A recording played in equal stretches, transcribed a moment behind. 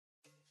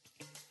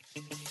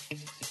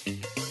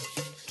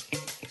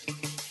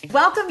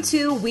Welcome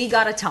to We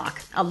Gotta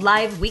Talk, a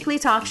live weekly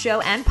talk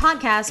show and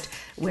podcast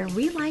where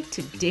we like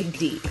to dig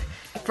deep.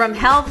 From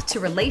health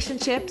to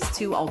relationships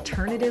to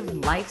alternative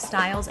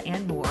lifestyles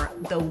and more,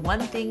 the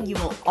one thing you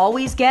will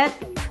always get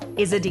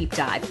is a deep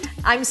dive.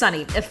 I'm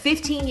Sunny, a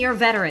 15-year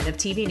veteran of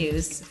TV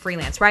news,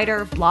 freelance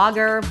writer,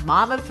 blogger,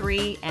 mom of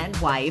three, and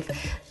wife.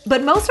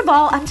 But most of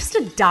all, I'm just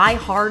a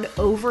die-hard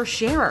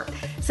oversharer,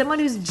 someone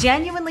who's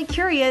genuinely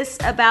curious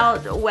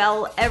about,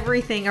 well,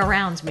 everything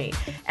around me.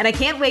 And I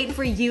can't wait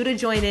for you to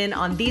join in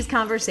on these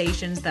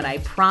conversations that I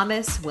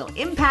promise will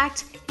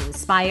impact,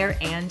 inspire,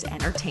 and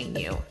entertain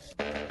you.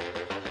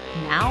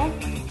 Now,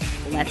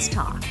 let's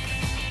talk.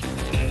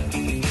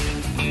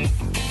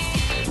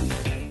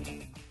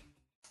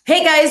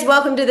 Hey guys,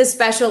 welcome to this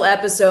special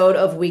episode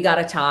of We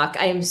Gotta Talk.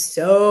 I am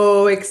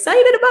so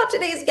excited about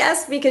today's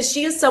guest because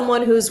she is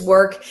someone whose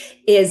work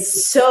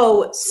is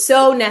so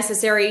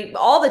necessary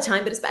all the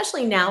time, but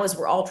especially now as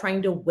we're all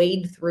trying to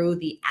wade through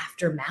the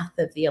aftermath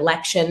of the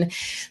election.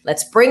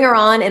 Let's bring her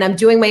on, and I'm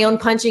doing my own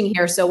punching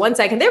here. So one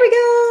second, there we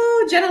go.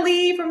 Jenna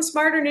from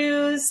SmartHer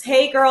News.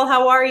 Hey girl,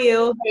 how are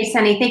you? Hey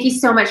Sunny, thank you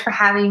so much for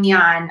having me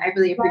on. I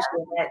really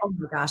appreciate it. Oh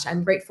my gosh,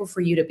 I'm grateful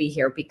for you to be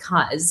here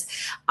because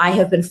I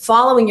have been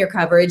following your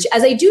coverage,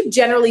 as I do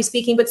generally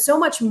speaking, but so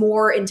much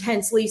more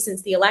intensely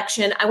since the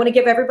election. I want to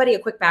give everybody a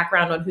quick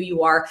background on who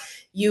you are.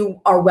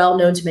 You are well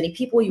known to many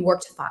people. You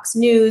worked at Fox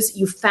News.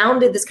 You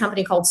founded this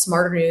company called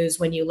SmartHer News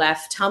when you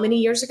left. How many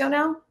years ago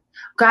now?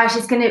 Gosh,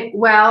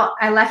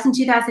 I left in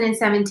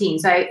 2017.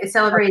 So I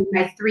celebrated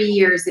my 3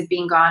 years of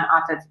being gone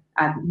off of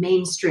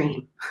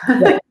mainstream.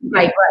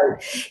 Right.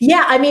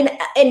 Yeah, I mean,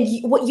 and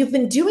what you've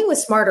been doing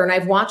with SmartHer, and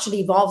I've watched it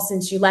evolve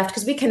since you left,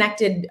 because we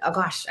connected, a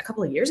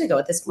couple of years ago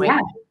at this point. Yeah.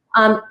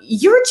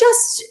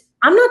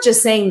 I'm not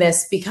just saying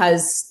this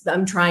because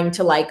I'm trying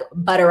to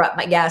butter up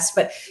my guest,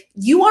 but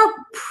you are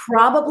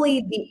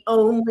probably the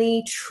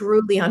only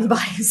truly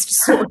unbiased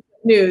source of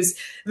news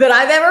that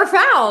I've ever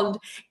found.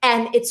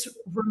 And it's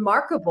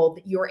remarkable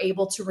that you're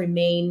able to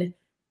remain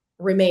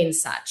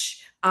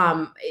such.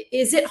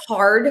 Is it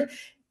hard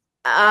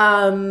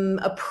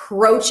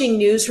approaching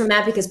news from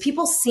that, because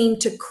people seem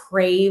to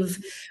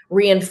crave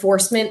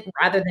reinforcement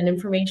rather than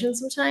information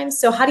sometimes?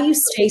 So how do you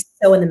stay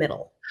so in the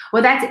middle?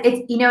 Well,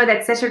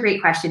 that's such a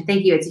great question.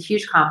 Thank you. It's a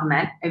huge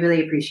compliment. I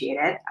really appreciate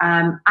it.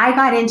 I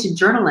got into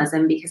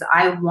journalism because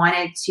I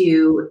wanted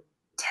to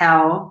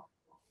tell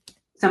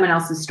someone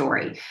else's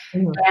story.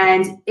 Mm-hmm.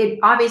 And it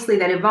obviously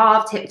that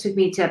evolved, took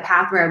me to a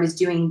path where I was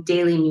doing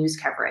daily news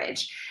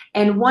coverage.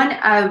 And one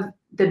of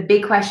the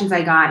big questions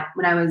I got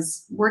when I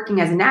was working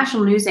as a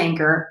national news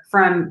anchor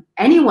from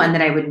anyone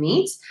that I would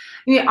meet,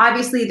 I mean,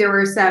 obviously there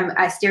were some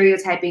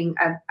stereotyping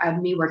of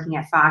me working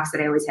at Fox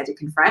that I always had to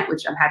confront,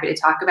 which I'm happy to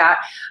talk about.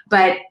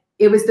 But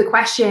it was the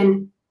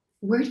question,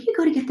 where do you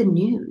go to get the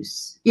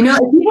news? You know,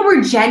 people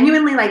were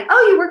genuinely like,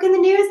 oh, you work in the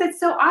news? That's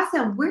so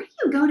awesome. Where do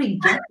you go to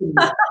get the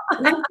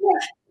news?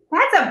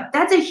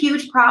 That's a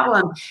huge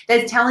problem.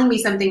 That's telling me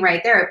something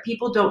right there.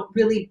 People don't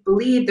really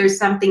believe there's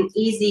something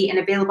easy and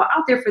available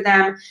out there for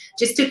them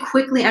just to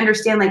quickly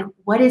understand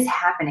what is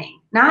happening.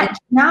 Not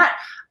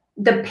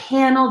the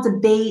panel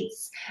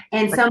debates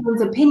and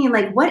someone's opinion,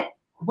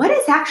 what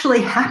is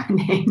actually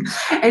happening?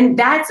 And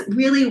that's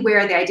really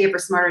where the idea for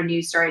SmartHer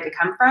News started to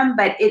come from.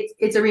 But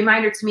it's a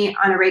reminder to me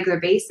on a regular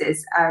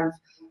basis of,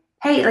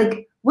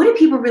 hey, what do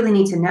people really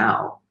need to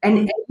know?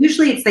 And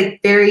usually it's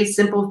very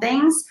simple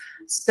things.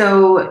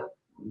 So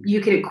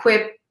you could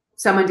equip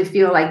someone to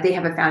feel like they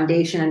have a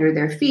foundation under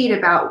their feet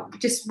about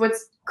just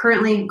what's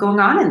currently going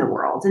on in the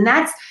world. And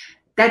that's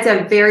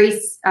a very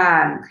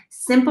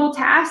simple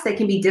task that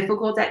can be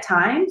difficult at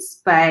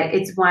times, but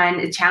it's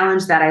a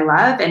challenge that I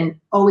love and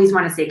always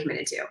want to stay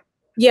committed to.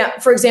 Yeah.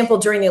 For example,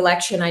 during the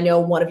election, I know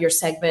one of your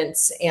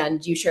segments,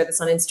 and you share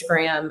this on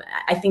Instagram,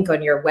 I think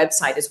on your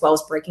website as well,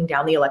 as breaking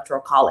down the Electoral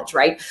College,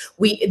 right?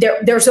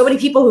 There are so many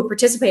people who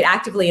participate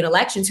actively in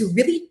elections who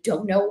really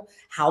don't know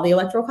how the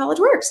Electoral College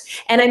works.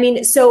 And I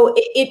mean, so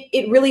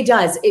it really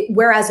does.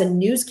 Whereas a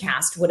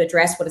newscast would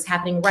address what is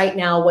happening right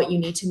now, what you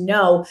need to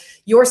know,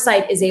 your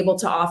site is able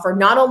to offer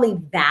not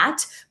only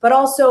that, but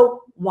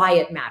also why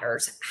it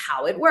matters,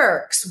 how it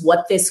works,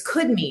 what this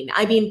could mean.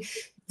 I mean,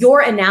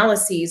 your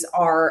analyses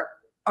are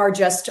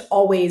just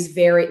always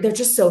they're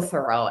just so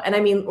thorough. And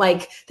I mean,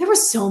 there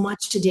was so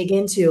much to dig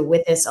into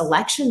with this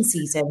election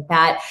season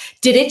that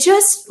did it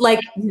just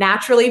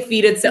naturally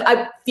feed itself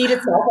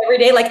every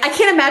day? I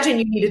can't imagine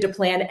you needed to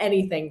plan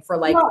anything for a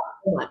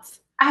month.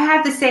 I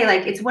have to say,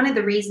 it's one of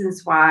the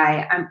reasons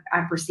why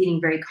I'm proceeding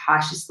very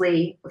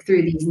cautiously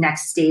through these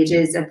next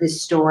stages of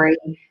this story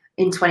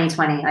in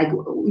 2020. I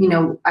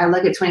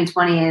look at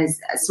 2020 as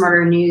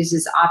SmartHer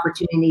News'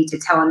 opportunity to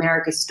tell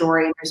America's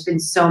story. And there's been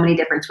so many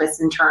different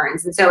twists and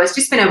turns. And so it's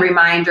just been a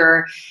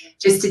reminder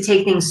just to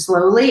take things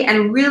slowly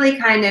and really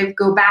kind of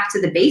go back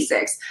to the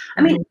basics.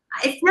 I mean,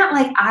 it's not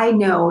like I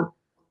know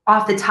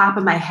off the top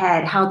of my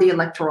head how the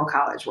Electoral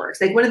College works.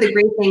 Like one of the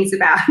great things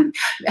about,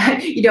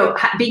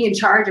 being in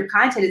charge of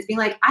content is being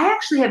like, I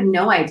actually have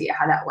no idea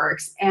how that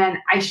works. And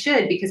I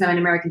should, because I'm an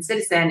American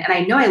citizen. And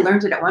I know I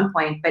learned it at one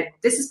point, but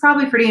this is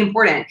probably pretty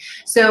important.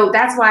 So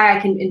that's why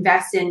I can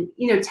invest in,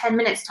 10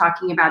 minutes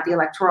talking about the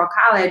Electoral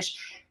College.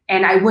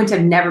 And I wouldn't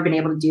have never been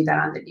able to do that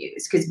on the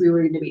news because we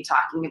were going to be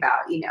talking about,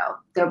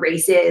 the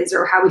races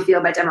or how we feel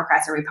about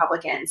Democrats and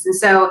Republicans. And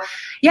so,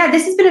 yeah,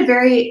 this has been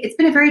it's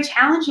been a very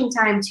challenging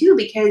time too,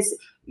 because,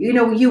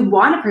 you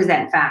want to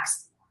present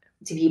facts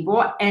to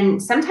people.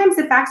 And sometimes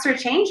the facts are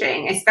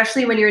changing,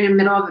 especially when you're in the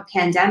middle of a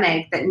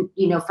pandemic that,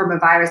 from a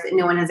virus that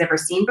no one has ever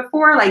seen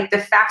before. Like the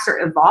facts are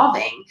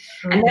evolving.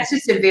 Mm-hmm. And that's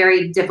just a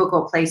very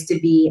difficult place to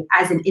be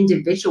as an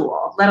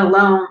individual, let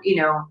alone,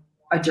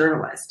 a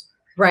journalist.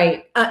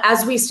 Right.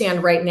 As we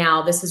stand right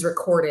now, this is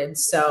recorded.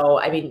 So,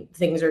 I mean,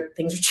 things are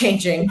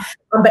changing.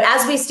 But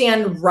as we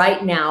stand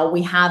right now,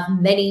 we have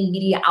many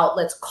media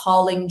outlets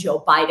calling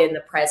Joe Biden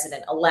the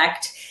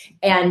president-elect.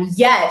 And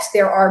yet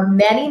there are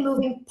many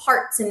moving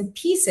parts and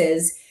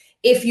pieces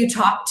if you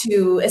talk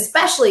to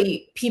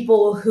especially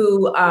people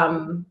who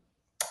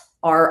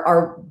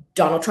are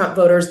Donald Trump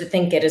voters that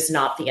think it is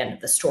not the end of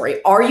the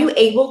story. Are you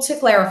able to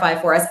clarify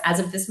for us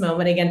as of this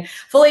moment, again,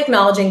 fully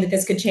acknowledging that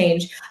this could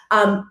change,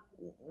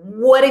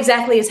 what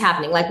exactly is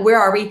happening? Like, where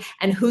are we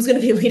and who's going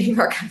to be leading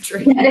our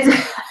country?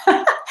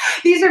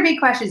 These are big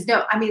questions.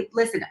 No, I mean,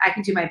 listen, I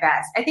can do my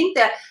best. I think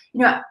that,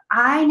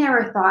 I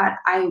never thought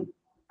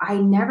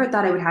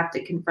I would have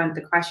to confront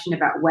the question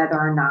about whether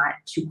or not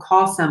to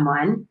call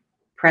someone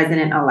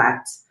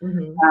president-elect.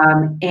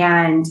 Mm-hmm.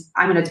 And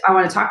I want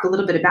to talk a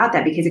little bit about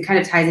that because it kind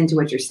of ties into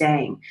what you're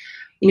saying.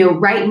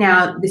 Right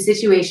now, the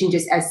situation,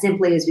 just as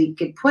simply as we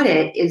could put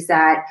it, is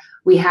that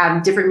we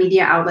have different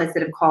media outlets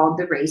that have called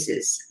the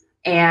races.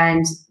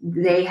 And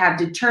they have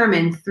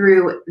determined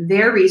through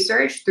their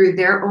research, through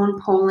their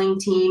own polling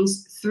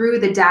teams, through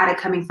the data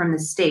coming from the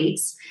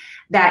states,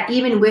 that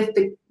even with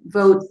the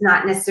votes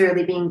not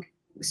necessarily being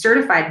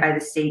certified by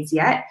the states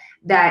yet,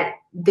 that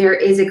there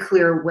is a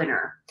clear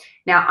winner.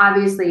 Now,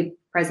 obviously,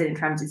 President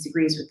Trump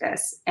disagrees with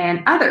this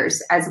and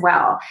others as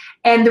well.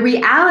 And the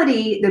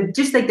reality,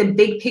 just like the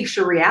big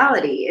picture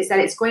reality, is that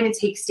it's going to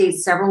take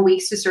states several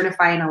weeks to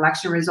certify an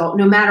election result,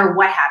 no matter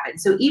what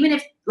happens. So even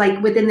if,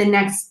 like, within the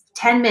next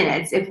 10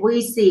 minutes, if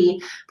we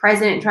see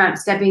President Trump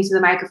stepping to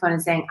the microphone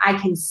and saying, I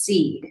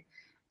concede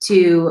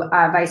to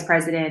Vice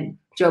President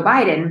Joe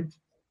Biden,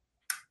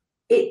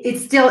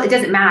 it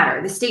doesn't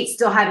matter. The states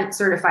still haven't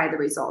certified the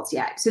results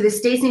yet. So the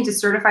states need to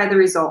certify the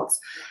results.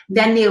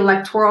 Then the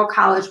Electoral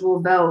College will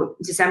vote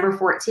December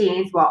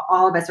 14th, while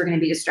all of us are going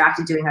to be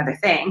distracted doing other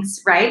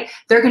things, right?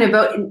 They're going to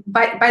vote. And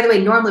by the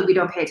way, normally we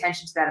don't pay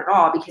attention to that at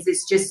all because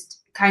it's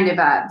just kind of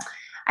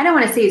I don't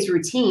want to say it's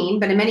routine,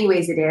 but in many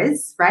ways it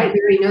is, right?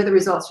 We already know the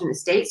results from the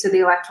state. So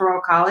the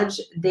Electoral College,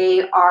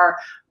 they are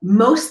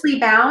mostly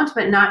bound,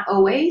 but not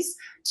always,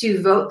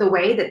 to vote the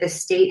way that the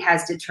state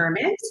has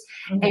determined.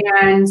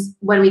 Mm-hmm. And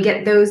when we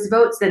get those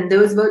votes, then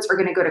those votes are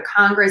going to go to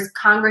Congress.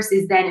 Congress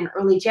is then in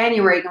early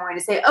January going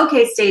to say,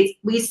 okay, states,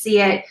 we see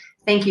it.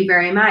 Thank you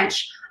very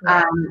much.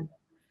 Right.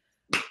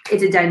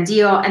 It's a done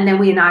deal. And then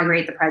we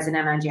inaugurate the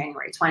president on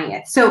January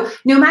 20th. So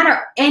no matter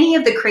any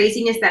of the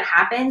craziness that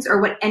happens or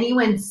what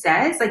anyone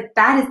says, like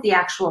that is the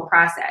actual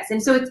process.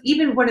 And so it's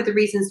even one of the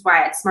reasons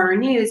why at SmartHer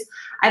News,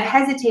 I've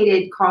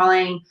hesitated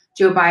calling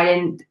Joe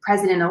Biden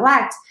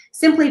president-elect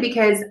simply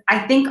because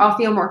I think I'll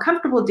feel more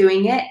comfortable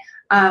doing it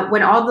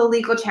when all the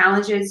legal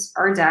challenges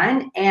are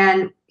done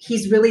and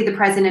he's really the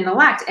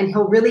president-elect, and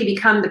he'll really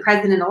become the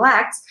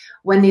president-elect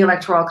when the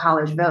Electoral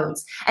College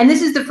votes. And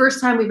this is the first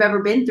time we've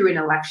ever been through an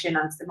election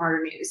on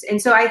SmartHer News.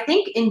 And so I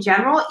think in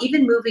general,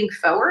 even moving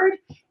forward,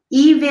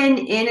 even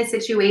in a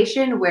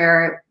situation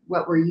where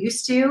what we're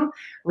used to,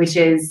 which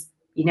is,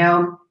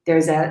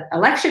 there's an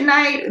election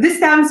night, this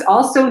sounds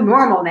also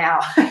normal now.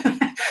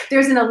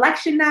 There's an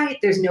election night,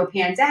 there's no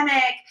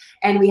pandemic,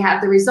 and we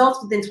have the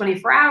results within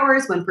 24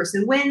 hours. One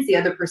person wins, the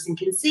other person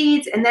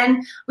concedes, and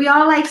then we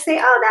all say,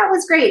 oh, that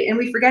was great, and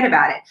we forget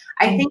about it.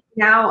 I think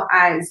now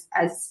as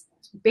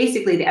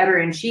basically the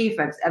editor-in-chief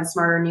of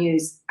SmartHer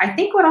News, I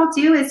think what I'll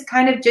do is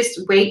kind of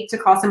just wait to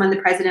call someone the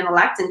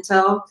president-elect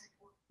until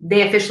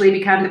they officially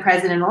become the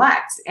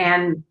president-elect.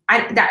 And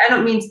I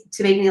don't mean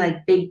to make any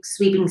big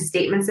sweeping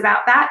statements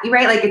about that,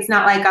 right? Like, it's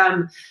not like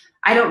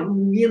I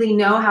don't really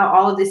know how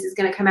all of this is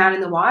going to come out in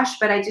the wash,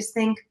 but I just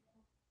think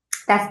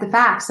that's the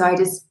fact. So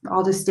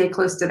I'll just stay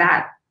close to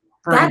that.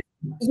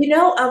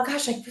 Oh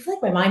gosh, I feel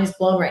like my mind is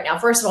blown right now.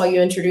 First of all, you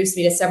introduced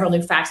me to several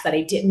new facts that I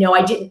didn't know.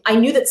 I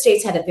knew that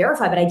states had to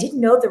verify, but I didn't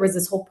know there was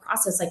this whole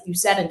process, like you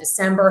said, in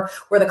December,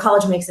 where the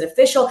college makes it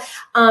official.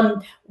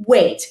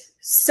 Wait,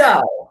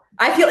 so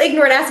I feel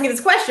ignorant asking this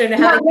question.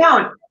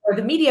 Or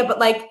the media,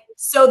 but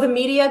so the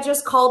media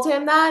just called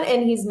him that,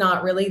 and he's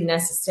not really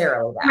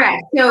necessarily that.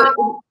 Correct. So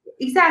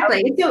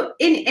exactly. And so,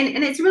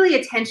 and it's really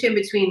a tension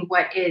between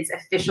what is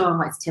official and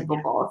what's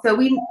typical. So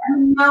we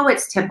know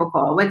it's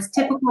typical. What's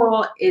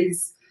typical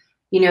is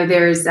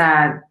There's,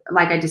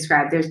 like I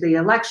described, there's the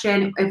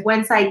election. If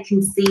one side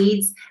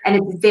concedes and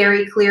it's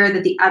very clear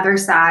that the other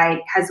side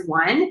has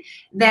won,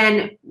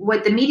 then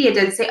what the media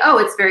does is say, oh,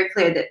 it's very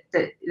clear that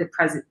the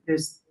president,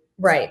 there's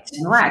right.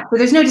 elect. So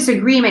there's no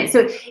disagreement.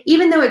 So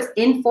even though it's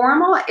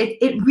informal,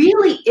 it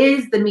really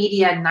is the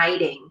media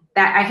knighting.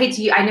 That I hate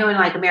to, I know in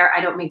like America,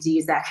 I don't mean to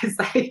use that because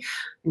like, I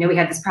know we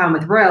have this problem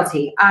with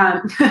royalty,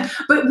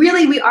 but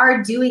really we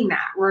are doing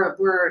that.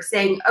 We're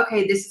saying,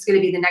 okay, this is going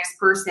to be the next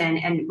person.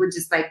 And we're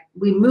just like,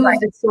 we move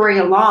the story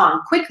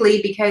along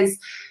quickly because,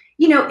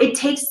 it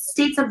takes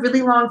states a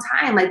really long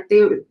time. Like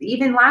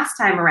even last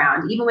time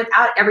around, even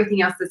without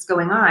everything else that's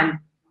going on,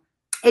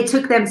 it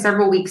took them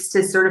several weeks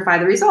to certify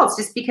the results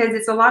just because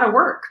it's a lot of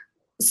work.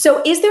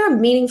 So is there a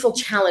meaningful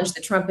challenge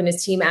that Trump and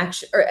his team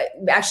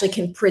actually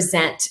can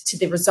present to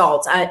the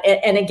results?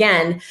 And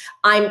again,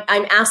 I'm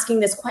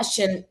asking this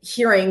question,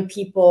 hearing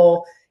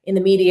people in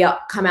the media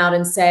come out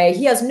and say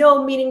he has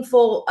no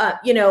meaningful,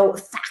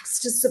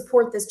 facts to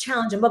support this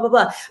challenge and blah, blah,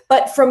 blah.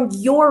 But from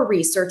your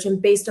research and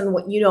based on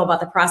what you know about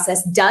the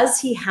process, does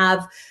he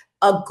have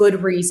a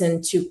good reason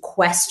to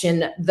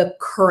question the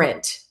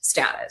current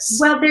status?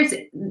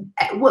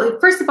 Well,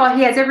 first of all,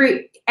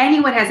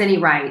 anyone has any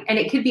right, and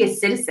it could be a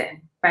citizen,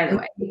 by the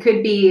way. It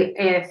could be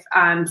if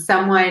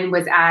someone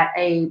was at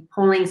a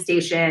polling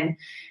station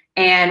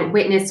and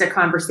witnessed a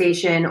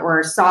conversation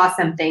or saw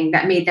something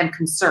that made them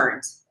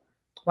concerned.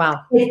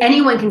 Wow.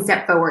 Anyone can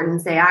step forward and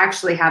say,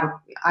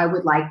 I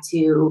would like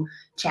to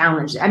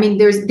challenge it. I mean,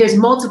 there's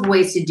multiple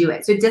ways to do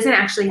it. So it doesn't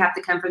actually have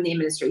to come from the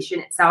administration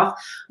itself.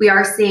 We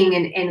are seeing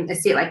in a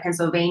state like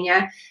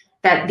Pennsylvania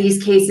that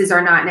these cases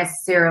are not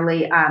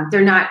necessarily,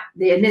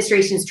 the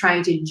administration is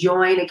trying to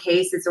join a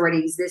case that's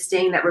already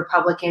existing that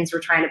Republicans were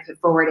trying to put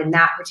forward in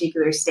that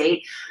particular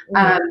state.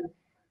 Mm-hmm.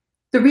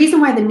 The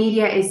reason why the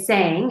media is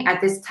saying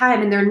at this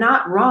time, and they're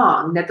not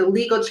wrong, that the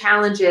legal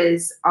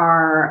challenges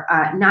are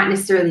not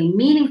necessarily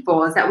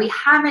meaningful is that we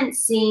haven't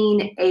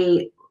seen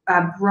a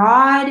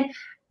broad,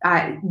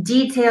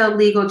 detailed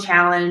legal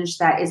challenge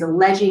that is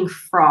alleging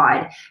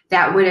fraud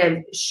that would have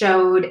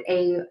showed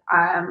a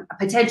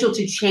potential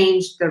to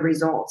change the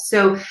results.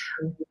 So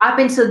up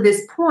until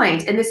this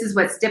point, and this is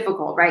what's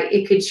difficult, right?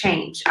 It could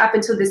change. Up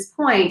until this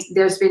point,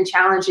 there's been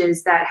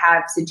challenges that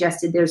have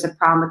suggested there's a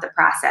problem with the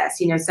process.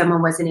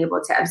 Someone wasn't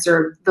able to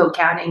observe vote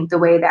counting the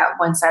way that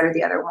one side or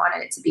the other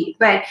wanted it to be.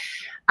 But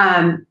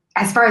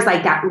as far as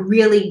like that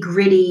really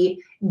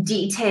gritty,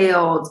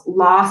 detailed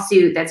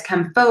lawsuit that's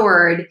come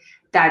forward,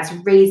 that's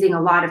raising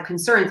a lot of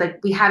concerns. Like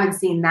we haven't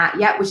seen that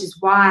yet, which is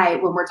why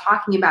when we're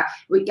talking about,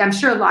 I'm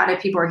sure a lot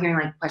of people are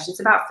hearing like questions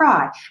about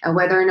fraud and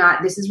whether or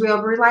not this is a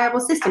real reliable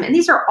system. And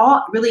these are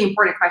all really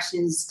important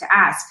questions to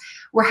ask.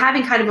 We're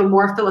having kind of a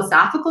more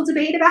philosophical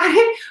debate about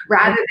it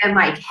rather than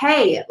like,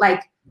 hey,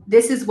 like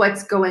this is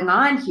what's going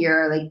on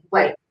here.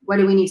 Like what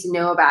do we need to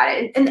know about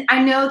it? And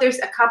I know there's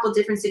a couple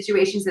different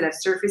situations that have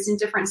surfaced in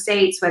different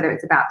states, whether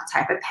it's about the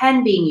type of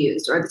pen being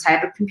used or the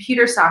type of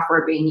computer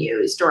software being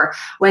used or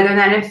whether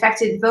that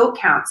affected vote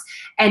counts.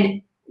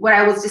 And what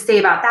I will just say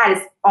about that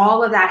is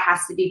all of that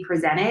has to be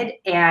presented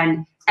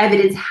and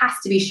evidence has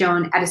to be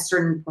shown at a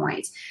certain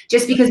point.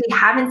 Just because we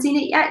haven't seen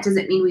it yet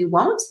doesn't mean we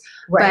won't,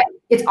 right. But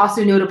it's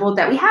also notable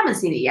that we haven't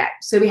seen it yet.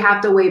 So we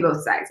have to weigh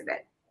both sides of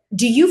it.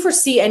 Do you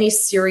foresee any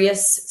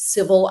serious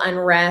civil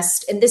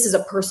unrest? And this is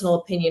a personal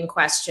opinion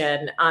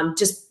question,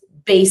 just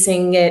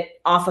basing it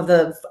off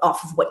of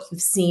what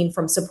you've seen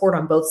from support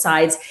on both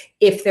sides,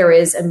 if there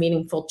is a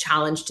meaningful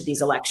challenge to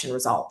these election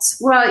results.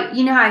 Well,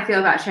 you know how I feel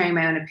about sharing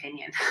my own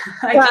opinion.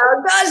 Well,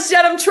 gosh,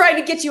 Jen, I'm trying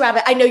to get you out of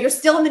it. I know you're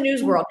still in the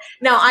news world.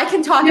 Now I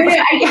can talk about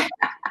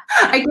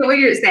I get what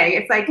you're saying.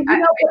 It's like,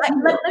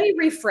 let me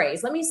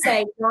rephrase. Let me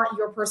say not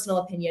your personal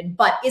opinion,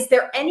 but is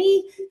there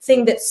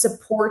anything that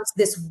supports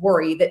this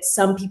worry that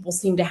some people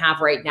seem to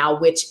have right now,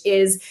 which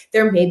is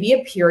there may be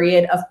a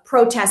period of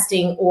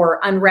protesting or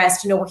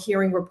unrest? We're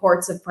hearing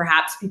reports of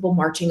perhaps people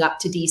marching up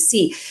to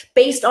DC.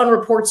 Based on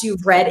reports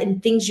you've read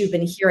and things you've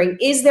been hearing,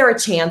 is there a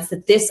chance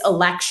that this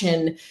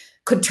election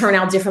could turn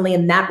out differently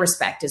in that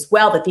respect as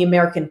well, that the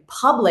American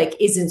public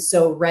isn't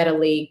so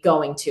readily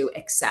going to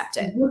accept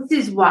it?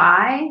 This is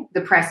why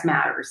the press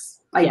matters.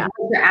 What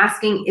you're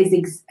asking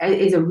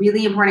is a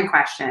really important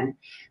question.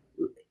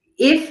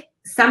 If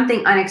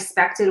something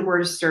unexpected were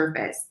to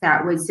surface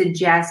that would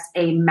suggest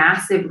a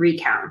massive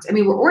recount. I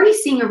mean, we're already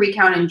seeing a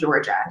recount in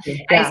Georgia. Yeah.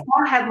 I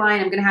saw a headline,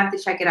 I'm going to have to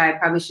check it out. I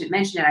probably shouldn't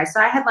mention it. I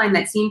saw a headline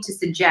that seemed to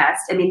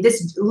suggest, I mean,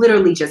 this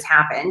literally just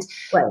happened,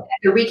 right.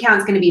 The recount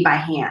is going to be by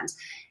hand.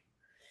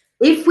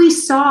 If we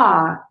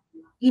saw,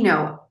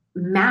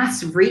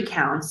 mass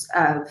recounts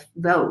of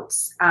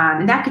votes,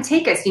 and that could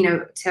take us,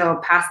 till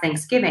past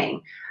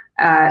Thanksgiving,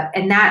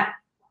 and that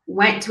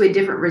went to a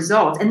different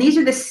result. And these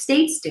are the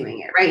states doing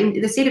it, right?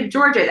 In the state of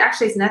Georgia, it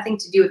actually has nothing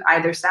to do with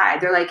either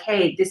side. They're like,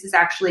 hey, this is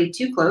actually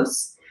too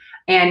close.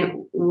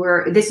 And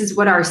this is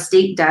what our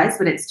state does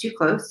when it's too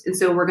close. And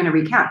so we're going to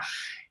recount.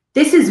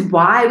 This is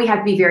why we have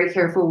to be very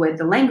careful with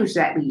the language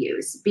that we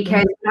use.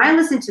 Because when I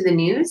listen to the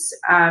news,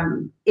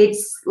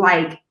 it's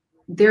like,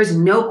 there's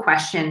no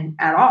question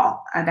at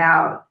all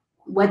about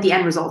what the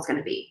end result is going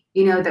to be.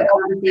 You know, the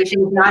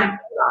conversation is not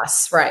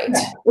us, right?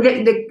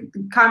 The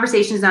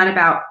conversation is not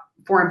about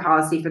foreign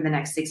policy for the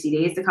next 60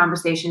 days. The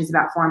conversation is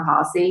about foreign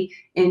policy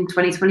in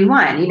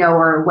 2021, you know,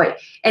 or what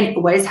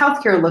does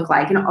healthcare look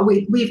like? And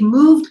we've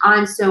moved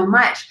on so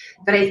much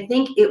that I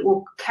think it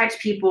will catch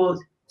people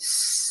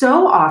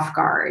so off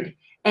guard,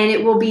 and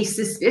it will be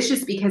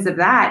suspicious because of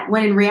that.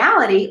 When in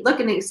reality, look,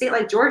 in a state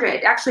like Georgia,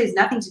 it actually has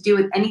nothing to do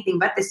with anything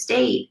but the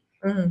state.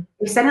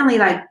 Suddenly,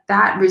 like,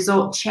 that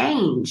result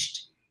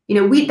changed.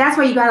 You know, that's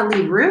why you got to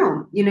leave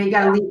room. You know, you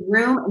got to leave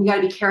room, and you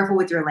got to be careful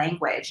with your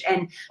language.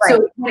 And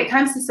so when it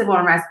comes to civil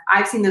unrest,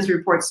 I've seen those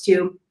reports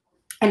too.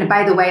 And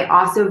by the way,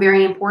 also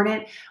very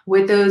important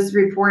with those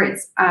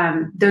reports,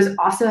 those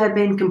also have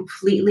been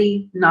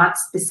completely not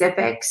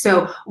specific.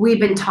 So we've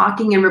been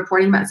talking and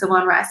reporting about civil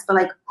unrest, but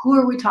like, who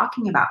are we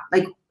talking about?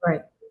 Like,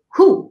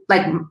 who?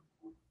 Like,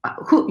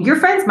 who? Your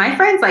friends? My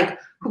friends? Like,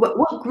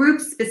 what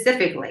groups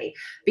specifically?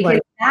 Because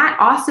that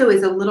also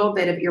is a little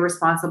bit of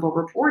irresponsible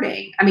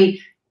reporting. I mean,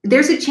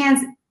 there's a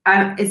chance,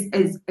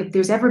 if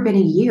there's ever been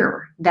a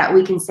year that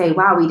we can say,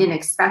 wow, we didn't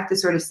expect the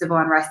sort of civil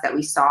unrest that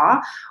we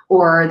saw,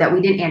 or that we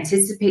didn't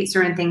anticipate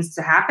certain things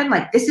to happen,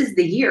 like, this is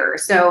the year.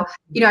 So,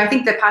 you know, I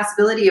think the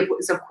possibility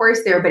is of course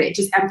there, but it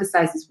just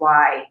emphasizes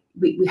why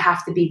we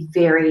have to be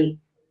very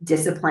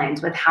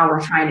disciplined with how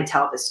we're trying to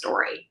tell the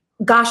story.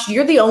 Gosh,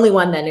 you're the only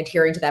one then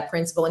adhering to that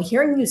principle. And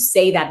hearing you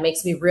say that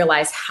makes me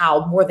realize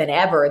how, more than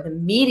ever, the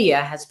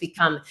media has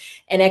become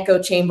an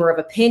echo chamber of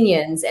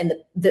opinions, and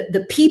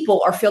the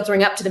people are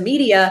filtering up to the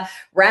media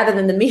rather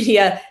than the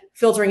media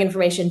filtering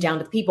information down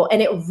to the people.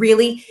 And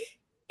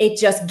it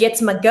just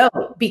gets my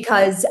goat,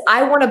 because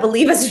I want to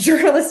believe, as a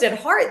journalist at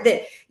heart,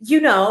 that, you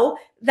know,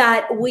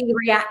 that we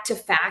react to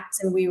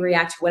facts and we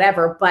react to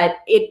whatever, but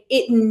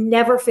it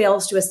never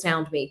fails to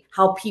astound me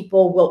how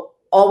people will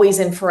always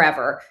and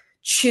forever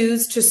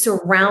choose to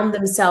surround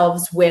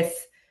themselves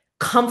with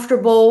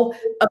comfortable,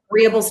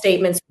 agreeable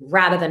statements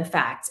rather than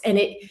facts. And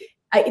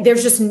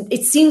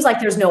it seems like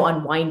there's no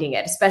unwinding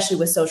it, especially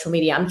with social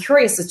media. I'm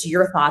curious as to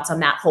your thoughts on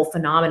that whole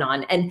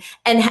phenomenon, and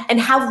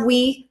have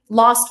we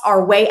lost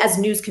our way as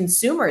news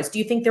consumers? Do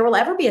you think there will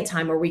ever be a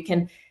time where we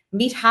can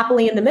meet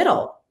happily in the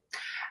middle?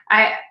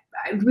 I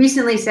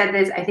recently said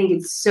this. I think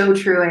it's so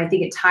true. And I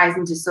think it ties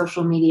into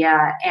social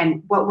media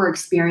and what we're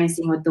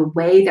experiencing with the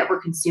way that we're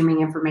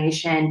consuming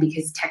information,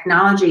 because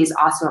technology is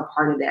also a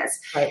part of this.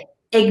 Right.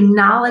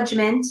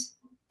 Acknowledgement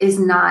is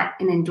not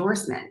an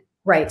endorsement.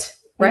 Right.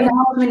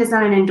 Acknowledgement is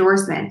not an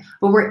endorsement.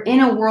 But we're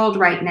in a world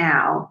right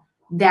now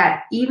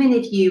that even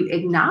if you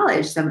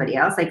acknowledge somebody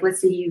else, like,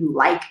 let's say you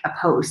like a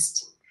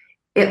post,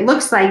 it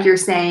looks like you're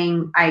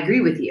saying, I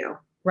agree with you.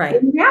 Right.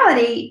 In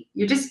reality,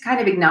 you're just kind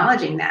of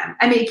acknowledging them.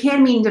 I mean, it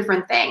can mean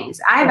different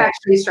things. I've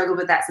actually struggled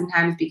with that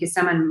sometimes, because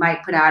someone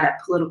might put out a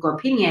political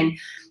opinion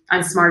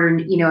on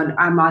SmartHer, you know, and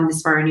I'm on the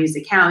SmartHer News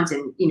account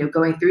and, you know,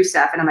 going through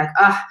stuff. And I'm like,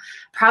 oh,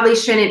 probably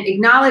shouldn't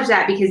acknowledge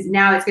that, because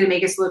now it's going to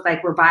make us look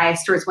like we're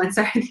biased towards one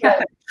side or the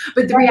other.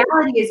 But the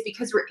reality is,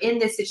 because we're in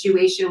this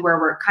situation where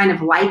we're kind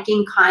of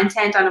liking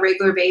content on a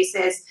regular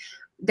basis,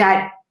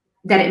 that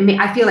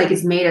I feel like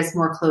it's made us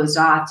more closed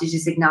off to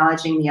just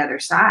acknowledging the other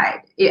side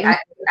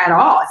at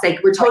all. It's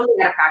like we're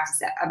totally out of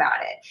practice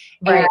about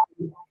it. Right.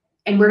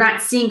 And we're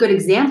not seeing good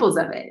examples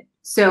of it.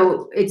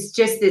 So it's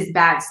just this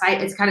bad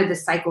cycle. It's kind of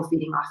this cycle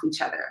feeding off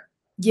each other.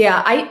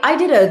 Yeah, I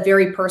did a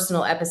very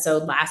personal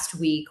episode last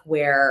week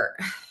where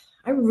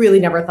I really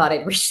never thought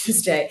I'd reach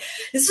this day.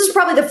 This is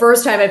probably the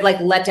first time I've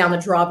let down the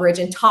drawbridge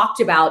and talked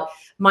about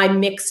my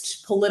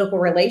mixed political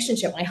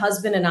relationship. My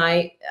husband and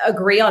I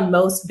agree on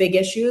most big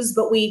issues,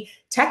 but we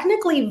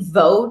technically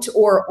vote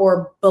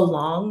or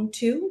belong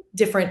to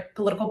different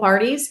political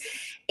parties.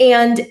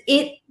 And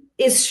it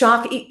is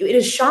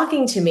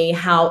shocking to me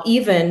how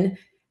even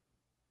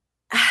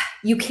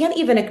you can't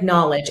even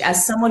acknowledge,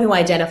 as someone who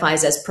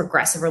identifies as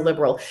progressive or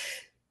liberal,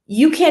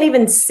 you can't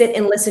even sit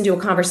and listen to a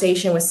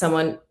conversation with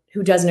someone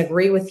who doesn't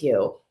agree with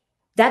you.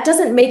 That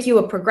doesn't make you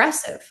a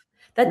progressive.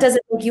 That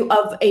doesn't make you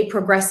of a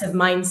progressive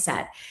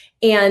mindset.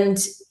 And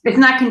it's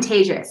not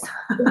contagious.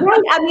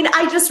 Right. I mean,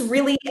 I just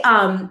really,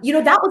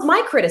 that was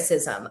my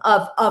criticism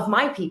of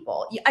my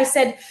people. I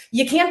said,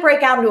 you can't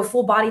break out into a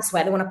full body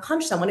sweat and want to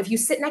punch someone if you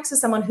sit next to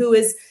someone who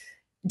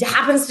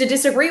happens to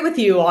disagree with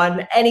you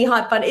on any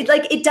hot button.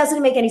 It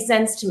doesn't make any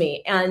sense to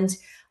me. And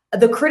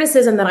the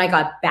criticism that I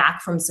got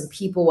back from some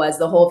people was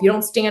the whole, if you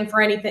don't stand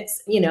for anything,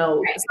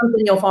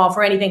 something, you'll fall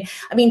for anything.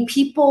 I mean,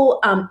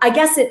 people, I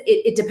guess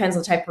it depends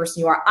on the type of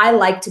person you are. I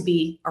like to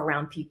be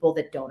around people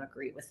that don't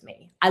agree with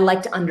me. I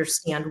like to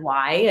understand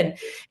why, and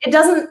it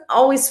doesn't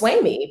always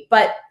sway me,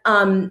 but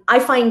I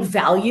find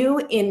value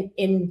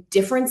in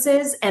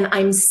differences, and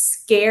I'm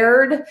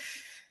scared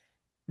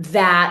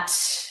that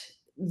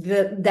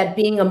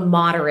being a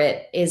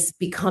moderate is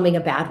becoming a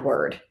bad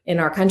word in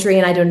our country,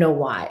 and I don't know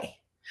why.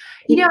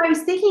 You know, I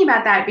was thinking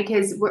about that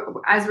because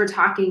as we're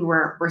talking,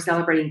 we're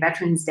celebrating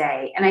Veterans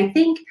Day. And I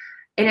think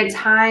in a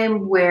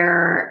time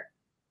where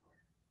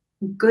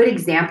good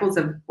examples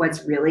of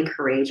what's really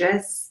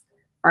courageous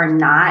are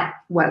not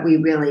what we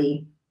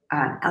really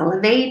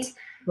elevate,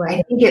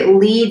 I think it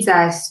leads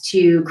us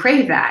to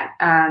crave that,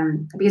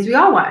 because we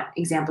all want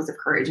examples of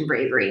courage and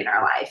bravery in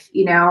our life,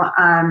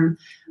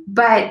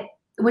 but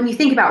when you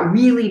think about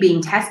really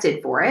being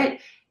tested for it,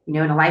 in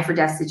a life or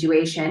death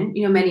situation,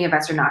 many of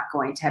us are not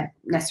going to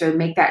necessarily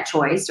make that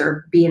choice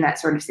or be in that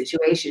sort of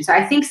situation. So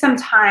I think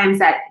sometimes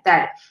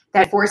that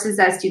forces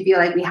us to feel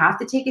like we have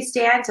to take a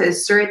stand to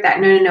assert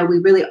that, no, we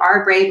really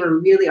are brave or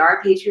really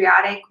are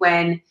patriotic,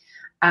 when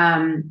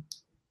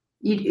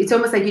it's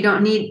almost like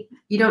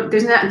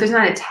there's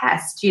not a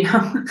test,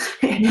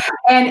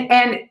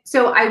 and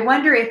so I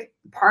wonder if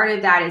part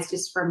of that is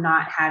just from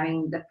not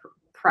having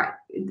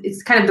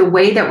it's kind of the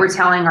way that we're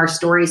telling our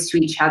stories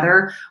to each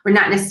other. We're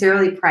not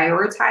necessarily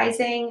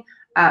prioritizing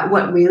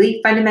what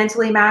really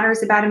fundamentally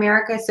matters about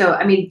America. So,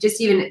 just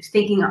even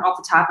thinking off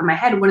the top of my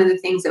head, one of the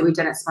things that we've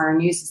done at SmartHer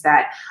News is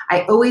that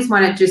I always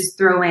want to just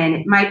throw in,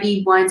 it might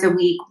be once a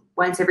week,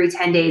 once every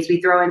 10 days, we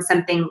throw in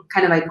something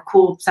kind of like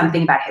cool,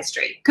 something about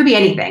history. Could be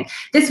anything.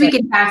 This week,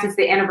 in fact, it's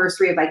the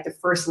anniversary of like the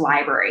first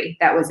library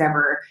that was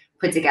ever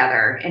put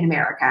together in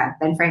America.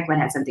 Ben Franklin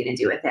had something to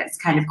do with it. It's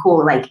kind of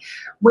cool. Like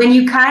when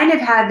you kind of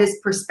have this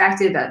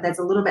perspective that's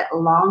a little bit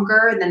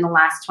longer than the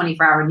last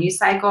 24-hour news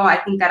cycle, I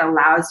think that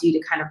allows you to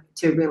kind of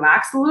to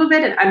relax a little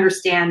bit and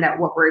understand that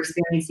what we're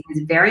experiencing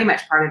is very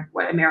much part of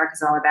what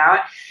America's all about,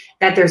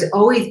 that there's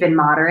always been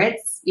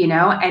moderates,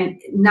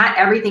 and not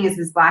everything is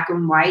as black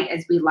and white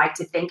as we like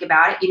to think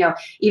about it.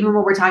 Even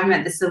when we're talking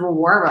about the Civil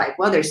War, we're like,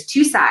 well, there's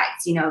two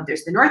sides,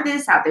 there's the North and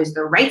the South, there's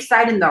the right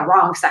side and the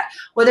wrong side.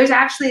 Well, there's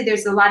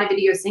a lot of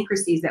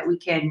idiosyncrasies that we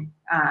can,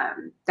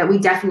 that we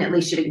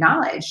definitely should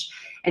acknowledge.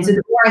 And so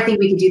the more I think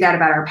we can do that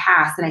about our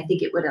past, then I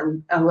think it would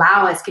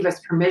allow us, give us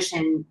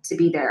permission to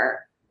be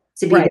there,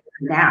 there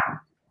now.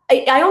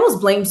 I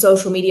almost blame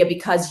social media,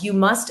 because you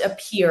must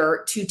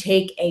appear to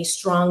take a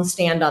strong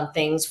stand on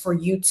things for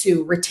you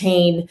to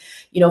retain,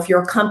 if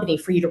you're a company,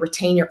 for you to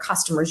retain your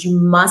customers, you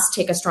must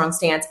take a strong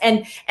stance.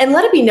 And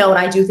let it be known,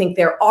 I do think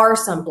there are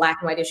some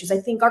black and white issues. I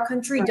think our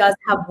country does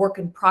have work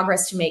in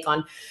progress to make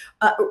on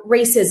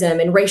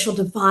racism and racial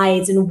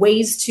divides and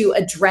ways to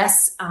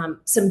address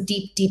some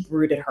deep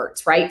rooted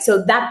hurts, right?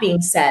 So that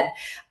being said,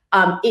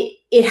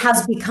 it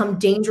has become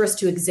dangerous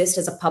to exist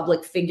as a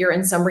public figure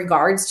in some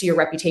regards to your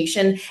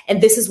reputation.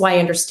 And this is why I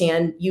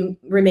understand you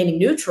remaining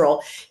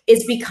neutral,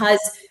 is because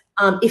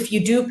if you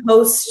do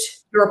post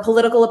your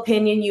political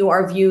opinion, you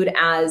are viewed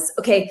as,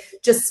 okay,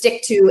 just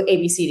stick to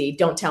ABCD,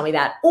 don't tell me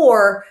that.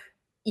 Or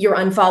you're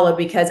unfollowed,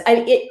 because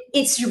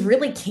you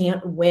really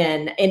can't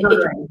win. And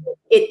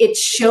it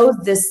shows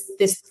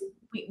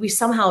we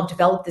somehow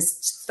developed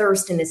this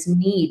thirst and this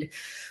need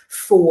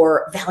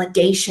for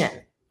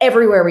validation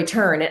everywhere we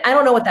turn. And I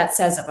don't know what that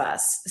says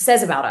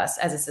about us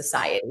as a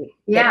society.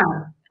 Yeah.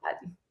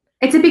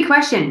 It's a big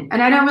question.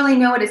 And I don't really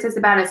know what it says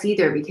about us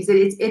either, because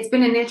it's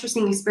been an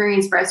interesting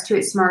experience for us too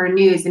at SmartHer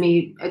News.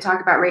 I talk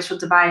about racial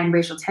divide and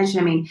racial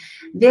tension.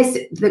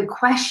 The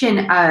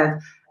question of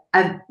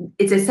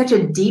it's such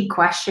a deep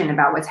question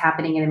about what's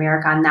happening in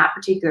America on that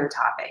particular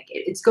topic.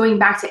 It's going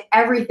back to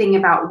everything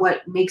about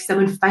what makes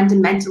someone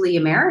fundamentally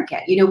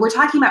American. We're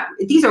talking about,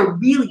 these are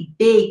really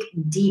big,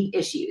 deep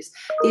issues.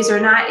 These are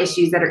not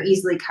issues that are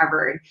easily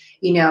covered,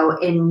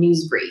 in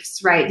news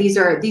briefs, right? These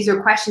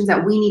are questions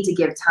that we need to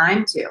give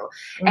time to.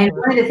 Mm-hmm. And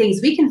one of the things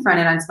we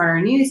confronted on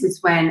SmartHer News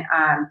is when,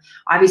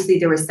 obviously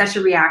there was such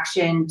a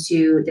reaction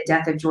to the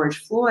death of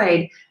George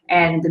Floyd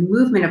and the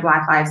movement of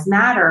Black Lives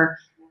Matter.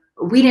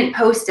 We didn't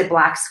post a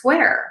black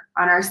square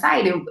on our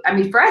site.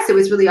 And for us, it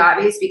was really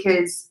obvious,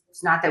 because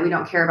it's not that we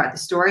don't care about the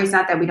story. It's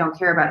not that we don't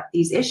care about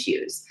these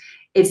issues.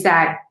 It's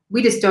that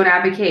we just don't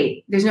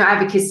advocate. There's no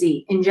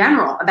advocacy in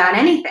general about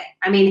anything.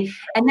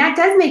 And that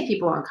does make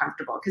people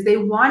uncomfortable, because they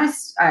want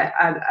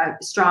a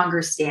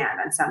stronger stand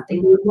on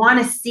something. They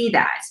want to see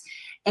that.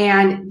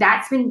 And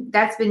that's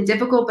been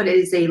difficult, but it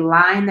is a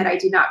line that I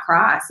do not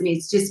cross.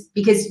 It's just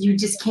because you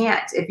just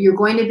can't. If you're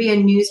going to be a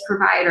news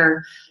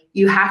provider,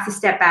 you have to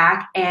step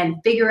back and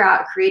figure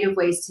out creative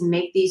ways to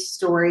make these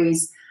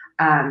stories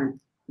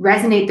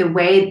resonate the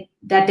way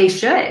that they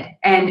should,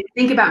 and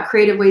think about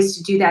creative ways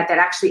to do that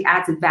actually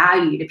adds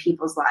value to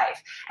people's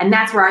life. And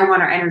that's where I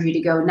want our energy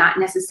to go, not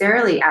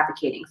necessarily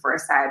advocating for a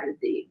side or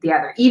the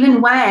other,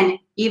 even when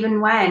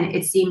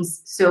it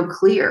seems so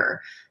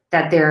clear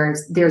that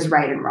there's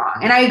right and wrong.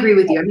 And I agree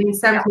with you. In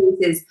some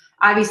cases,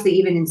 obviously,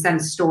 even in some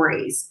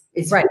stories,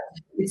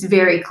 it's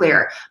very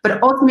clear.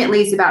 But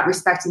ultimately, it's about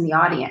respecting the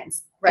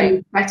audience. Right.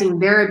 And respecting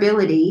their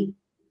ability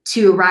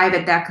to arrive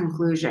at that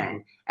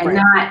conclusion, and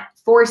not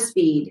force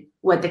feed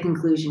what the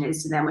conclusion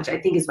is to them, which I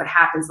think is what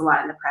happens a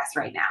lot in the press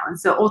right now. And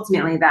so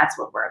ultimately, that's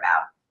what we're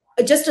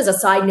about. Just as a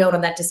side note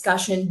on that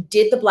discussion,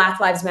 did the Black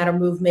Lives Matter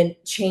movement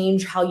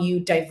change how you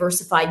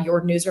diversified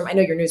your newsroom? I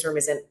know your newsroom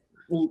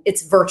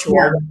it's virtual.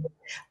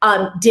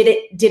 Yeah. Did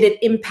it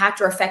impact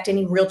or affect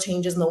any real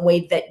changes in the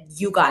way that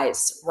you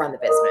guys run the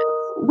business?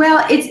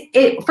 Well,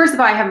 first of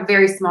all, I have a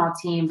very small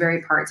team,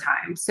 very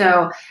part-time.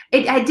 So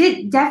I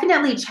did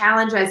definitely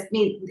challenge us. I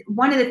mean,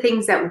 one of the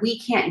things that we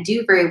can't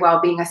do very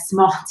well being a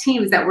small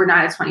team is that we're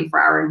not a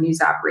 24-hour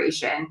news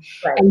operation.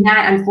 Right. And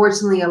that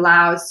unfortunately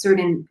allows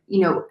certain,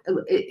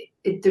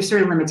 there's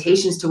certain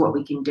limitations to what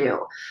we can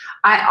do.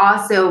 I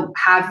also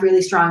have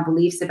really strong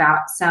beliefs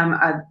about some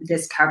of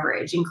this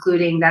coverage,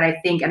 including that I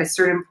think at a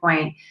certain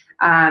point,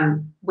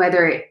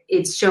 whether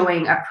it's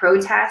showing a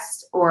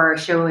protest or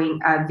showing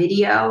a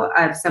video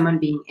of someone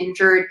being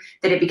injured,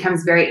 that it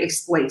becomes very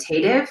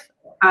exploitative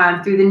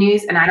through the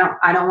news, and I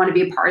don't want to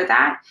be a part of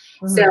that.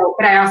 Mm-hmm. So,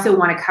 but I also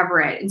want to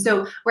cover it. And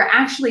so we're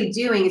actually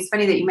doing, it's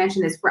funny that you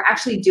mentioned this, we're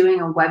actually doing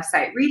a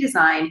website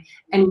redesign,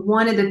 and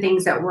one of the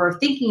things that we're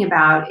thinking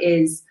about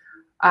is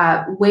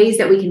ways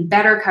that we can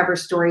better cover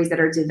stories that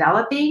are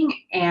developing.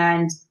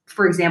 And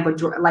for example,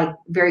 like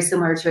very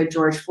similar to a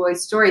George Floyd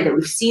story, that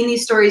we've seen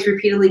these stories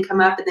repeatedly come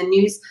up in the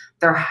news.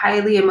 They're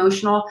highly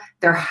emotional.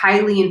 They're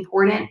highly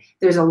important.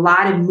 There's a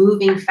lot of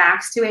moving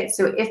facts to it.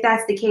 So if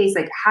that's the case,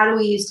 like, how do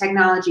we use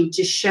technology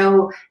to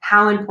show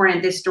how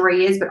important this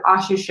story is, but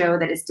also show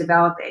that it's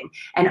developing,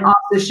 and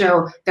also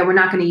show that we're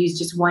not going to use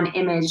just one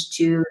image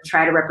to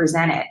try to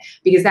represent it?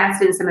 Because that's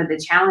been some of the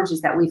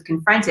challenges that we've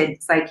confronted.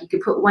 It's like you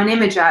could put one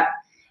image up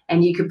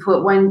and you could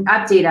put one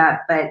update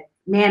up, but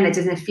man, that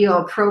doesn't feel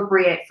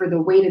appropriate for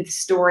the weight of the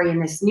story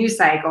in this news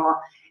cycle.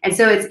 And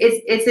so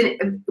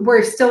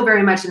we're still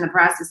very much in the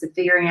process of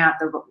figuring out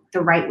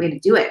the right way to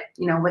do it,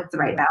 what's the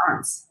right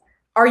balance.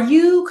 Are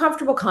you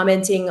comfortable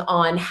commenting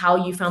on how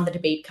you found the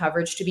debate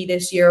coverage to be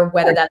this year,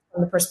 whether that's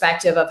from the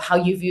perspective of how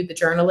you viewed the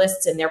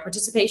journalists and their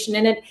participation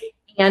in it,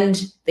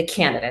 and the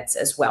candidates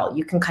as well?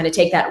 You can kind of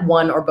take that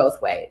one or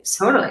both ways.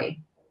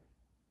 Totally.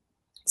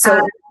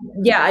 So,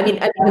 yeah, I mean,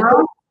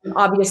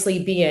 obviously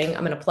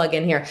I'm going to plug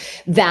in here,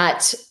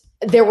 that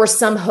there were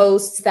some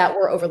hosts that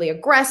were overly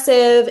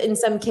aggressive in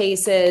some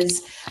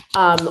cases,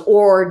 and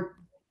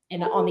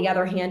on the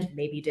other hand,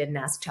 maybe didn't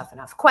ask tough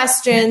enough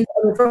questions.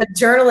 From a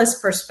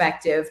journalist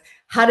perspective,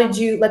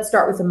 let's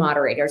start with the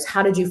moderators.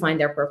 How did you find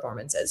their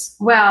performances?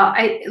 Well,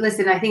 I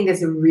think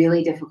that's a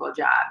really difficult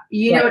job.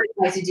 You know what it's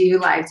like to do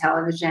live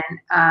television.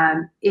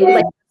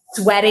 Like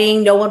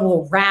sweating, no one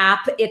will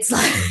rap. It's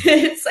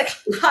like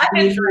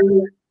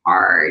really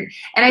hard.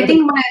 And I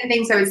think one of the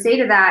things I would say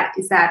to that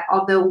is that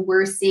although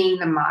we're seeing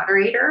the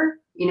moderator,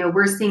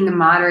 we're seeing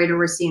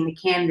the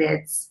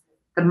candidates,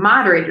 the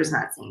moderator's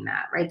not seeing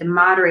that, right? The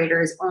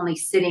moderator is only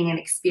sitting and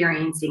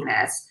experiencing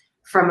this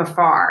from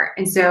afar.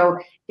 And so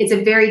it's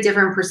a very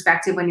different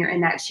perspective when you're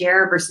in that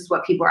chair versus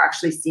what people are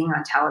actually seeing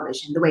on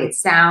television. The way it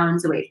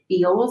sounds, the way it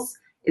feels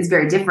is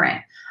very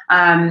different.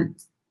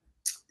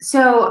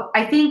 So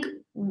I think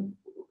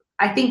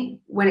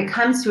when it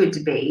comes to a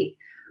debate,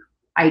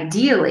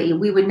 ideally,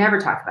 we would never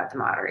talk about the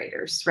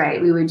moderators,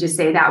 right? We would just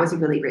say that was a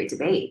really great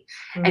debate.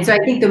 Mm-hmm. And so I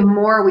think the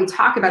more we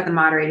talk about the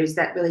moderators,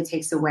 that really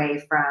takes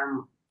away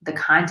from the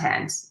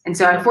content. And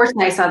so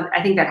unfortunately,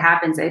 I think that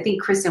happens. I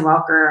think Kristen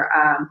Welker,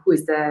 who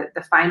is the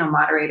final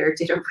moderator,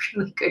 did a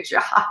really good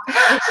job.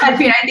 I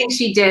mean, I think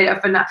she did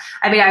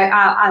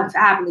I'll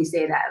happily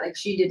say that, like,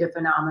 she did a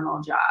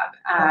phenomenal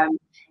job.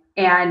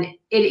 And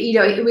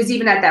it was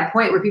even at that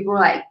point where people were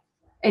like,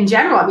 in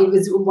general, I mean, it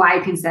was a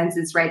wide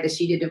consensus, right, that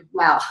she did it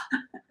well.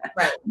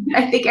 Right.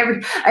 I think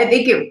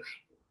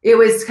it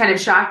was kind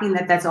of shocking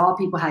that that's all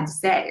people had to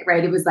say,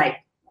 right? It was like,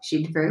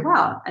 she did very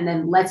well. And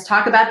then let's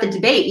talk about the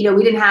debate.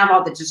 We didn't have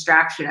all the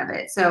distraction of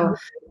it. So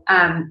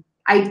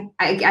I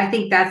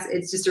think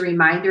it's just a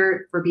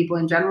reminder for people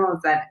in general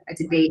that a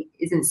debate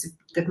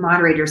the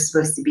moderator is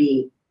supposed to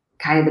be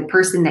kind of the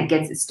person that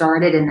gets it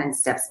started and then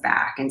steps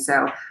back. And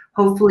so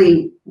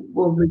hopefully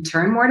we'll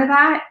return more to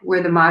that,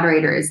 where the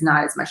moderator is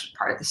not as much a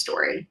part of the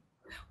story.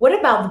 What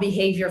about the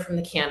behavior from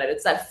the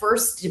candidates? That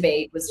first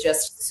debate was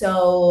just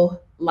so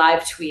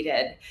live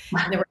tweeted.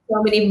 And there were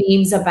so many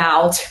memes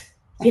about,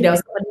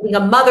 someone being a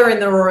mother in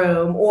the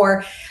room,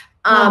 or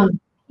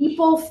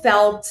people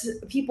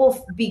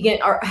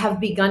have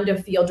begun to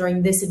feel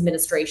during this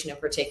administration in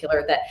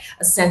particular that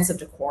a sense of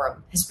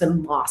decorum has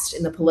been lost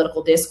in the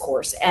political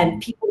discourse,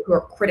 and people who are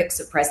critics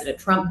of President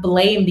Trump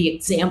blame the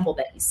example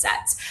that he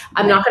sets.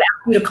 I'm not going to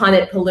ask you to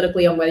comment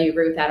politically on whether you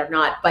agree with that or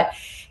not, but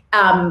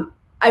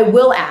I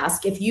will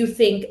ask if you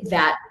think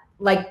that,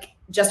 like,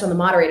 just on the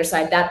moderator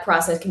side, that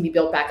process can be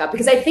built back up,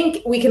 because I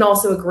think we can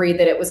also agree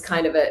that it was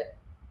kind of a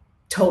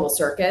total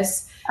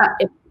circus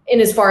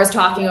in as far as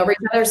talking over each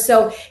other.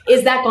 So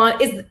is that gone?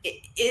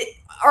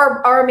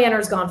 Are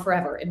manners gone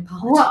forever in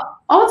politics? Well,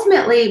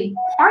 ultimately,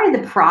 part of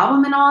the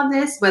problem in all of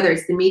this, whether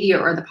it's the media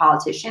or the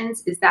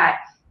politicians, is that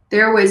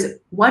there was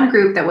one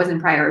group that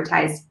wasn't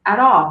prioritized at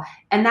all,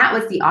 and that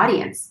was the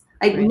audience.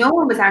 Like, no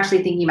one was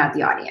actually thinking about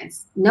the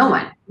audience. No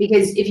one.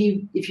 Because if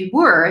you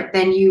were,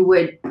 then you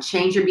would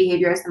change your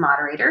behavior as the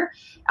moderator.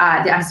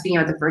 Speaking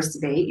about the first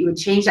debate, you would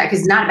change that,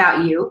 because it's not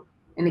about you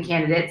and the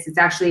candidates. It's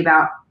actually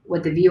about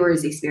what the viewer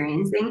is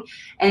experiencing.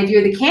 And if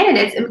you're the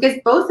candidates, and because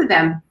both of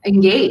them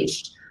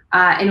engaged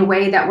in a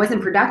way that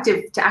wasn't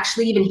productive to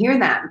actually even hear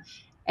them.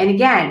 And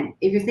again,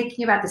 if you're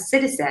thinking about the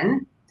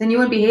citizen then you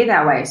wouldn't behave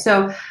that way.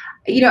 So,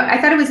 I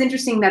thought it was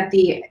interesting that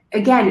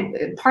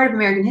again, part of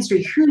American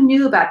history, who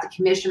knew about the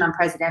Commission on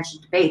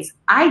Presidential Debates?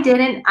 I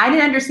didn't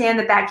understand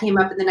that came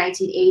up in the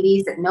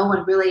 1980s, that no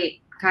one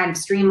really kind of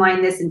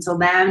streamlined this until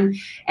then,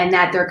 and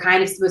that they're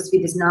kind of supposed to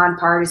be this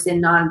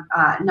nonpartisan,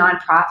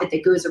 nonprofit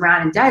that goes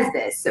around and does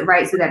this,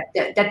 right? So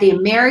that the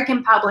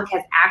American public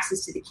has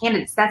access to the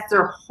candidates. That's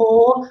their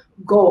whole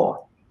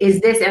goal.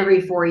 Is this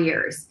every 4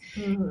 years?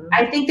 Mm-hmm.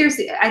 I think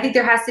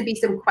there has to be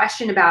some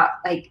question about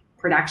like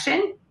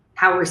production,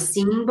 how we're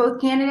seeing both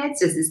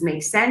candidates. Does this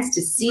make sense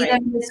to see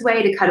them this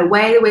way, to cut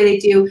away the way they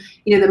do?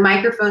 The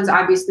microphones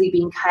obviously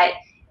being cut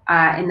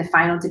in the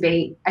final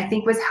debate, I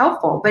think was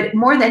helpful. But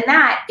more than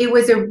that, it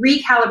was a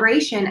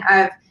recalibration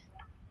of,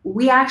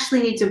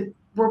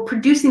 we're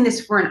producing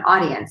this for an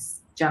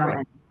audience,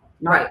 gentlemen,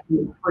 not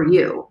for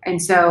you.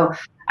 And so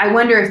I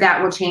wonder if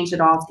that will change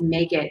at all to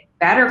make it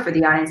better for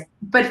the audience.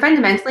 But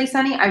fundamentally,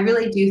 Sunny, I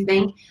really do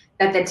think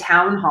that the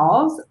town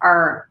halls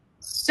are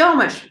so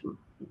much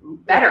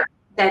better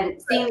than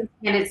seeing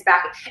candidates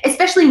back,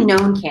 especially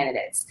known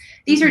candidates.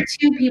 These are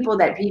two people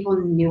that people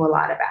knew a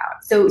lot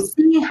about. So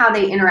seeing how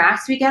they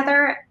interact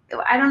together,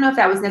 I don't know if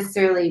that was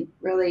necessarily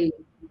really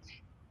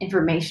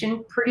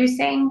information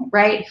producing,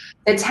 right?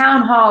 The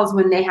town halls,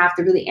 when they have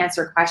to really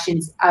answer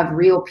questions of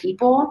real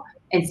people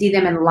and see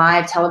them in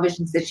live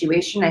television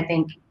situation, I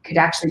think could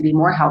actually be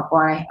more helpful.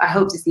 And I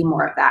hope to see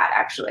more of that,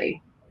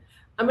 actually.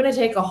 I'm going to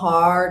take a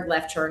hard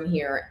left turn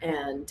here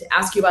and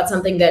ask you about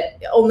something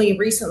that only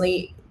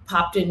recently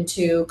popped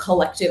into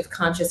collective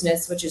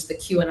consciousness, which is the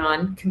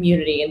QAnon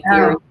community and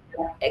theory.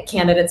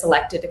 Candidates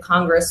elected to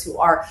Congress who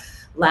are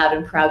loud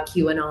and proud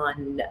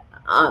QAnon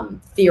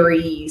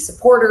theory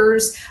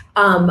supporters.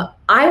 I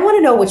want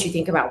to know what you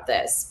think about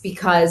this,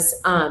 because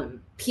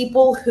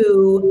people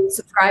who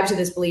subscribe to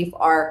this belief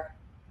are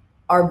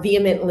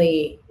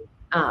vehemently,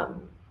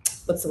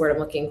 what's the word I'm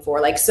looking for?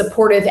 Like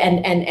supportive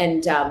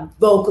and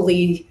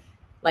vocally,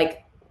 like,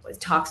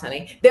 talks,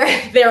 honey.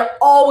 They're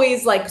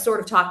always like sort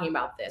of talking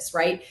about this,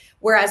 right?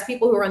 Whereas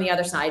people who are on the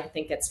other side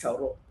think it's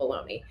total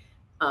baloney.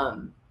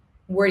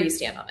 Where do you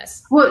stand on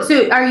this? Well,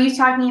 so are you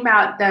talking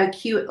about the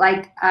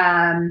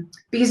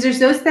because there's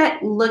those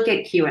that look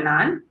at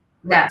QAnon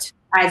that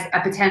as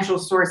a potential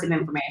source of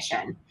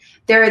information.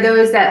 There are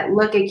those that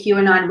look at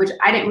QAnon, which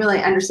I didn't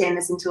really understand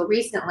this until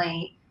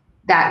recently,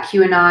 that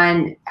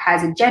QAnon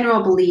has a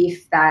general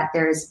belief that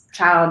there's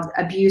child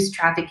abuse,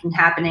 trafficking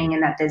happening,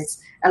 and that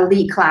this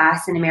elite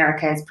class in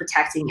America is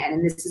protecting it.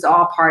 And this is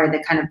all part of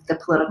the kind of the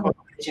political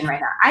division right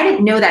now. I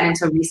didn't know that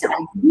until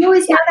recently. Did you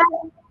always know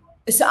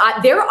that? So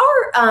there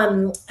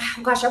are,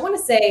 gosh, I want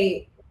to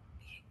say,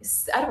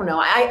 I don't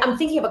know. I'm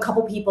thinking of a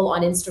couple people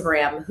on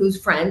Instagram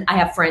I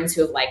have friends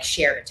who have like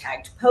shared or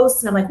tagged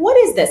posts, and I'm like, what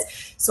is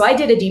this? So I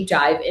did a deep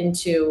dive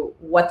into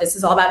what this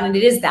is all about. And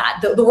it is that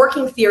the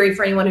working theory,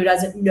 for anyone who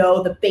doesn't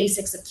know the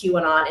basics of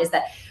QAnon, is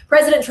that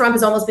President Trump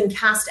has almost been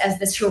cast as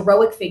this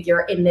heroic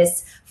figure in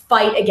this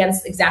fight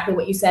against exactly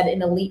what you said,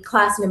 an elite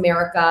class in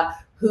America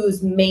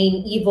whose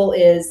main evil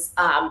is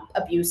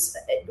abuse,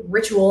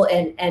 ritual,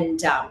 and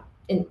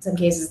in some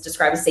cases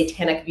described as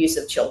satanic abuse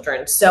of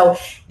children. So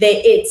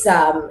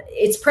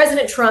it's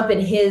President Trump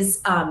and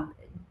his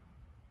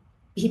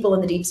people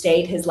in the deep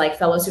state, his like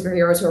fellow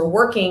superheroes who are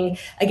working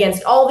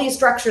against all these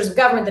structures of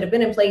government that have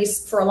been in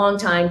place for a long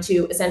time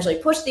to essentially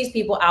push these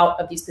people out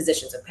of these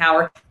positions of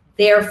power,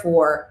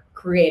 therefore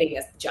creating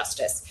this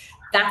justice.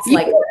 That's you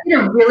did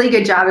a really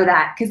good job of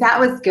that, because that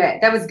was good.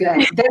 That was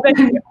good.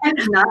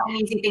 That's not an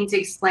easy thing to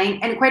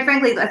explain. And quite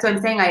frankly, that's what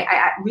I'm saying.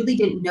 I really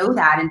didn't know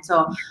that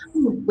until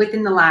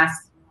within the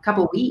last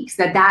couple of weeks,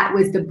 that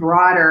was the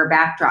broader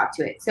backdrop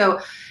to it.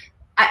 So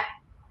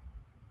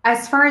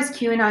as far as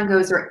QAnon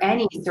goes, or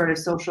any sort of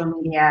social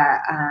media,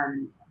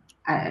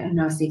 I don't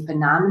know, say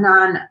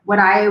phenomenon, what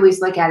I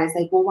always look at is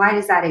like, well, why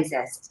does that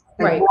exist?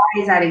 Like,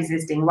 why is that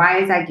existing? Why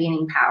is that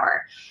gaining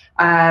power?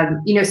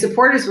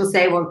 Supporters will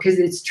say, well, because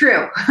it's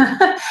true.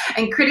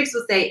 And critics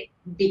will say,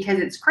 because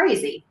it's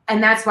crazy.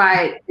 And that's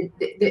why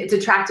it's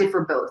attractive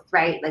for both,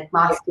 right? Like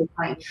Moth's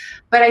point.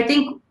 But I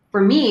think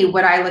for me,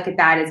 what I look at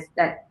that is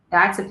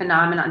that's a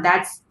phenomenon.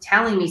 That's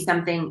telling me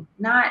something,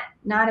 not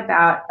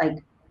about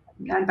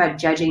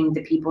judging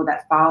the people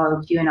that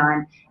follow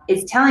QAnon.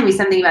 It's telling me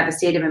something about the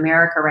state of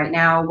America right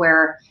now,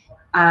 where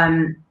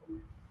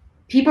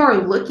people are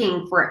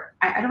looking for,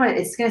 I don't want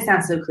to, it's going to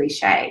sound so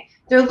cliche.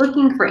 They're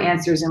looking for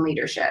answers in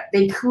leadership.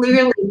 They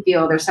clearly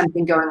feel there's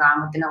something going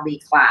on with an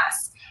elite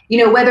class.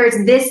 Whether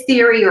it's this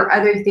theory or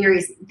other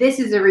theories, this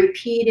is a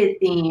repeated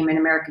theme in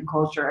American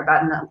culture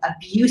about an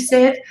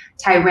abusive,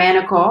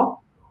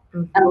 tyrannical,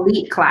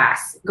 elite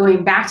class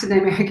going back to the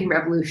American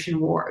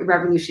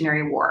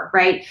Revolutionary War,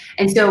 right?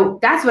 And so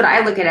that's what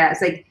I look at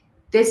as like,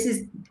 this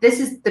is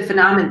the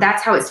phenomenon.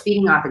 That's how it's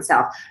feeding off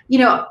itself.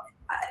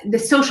 The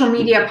social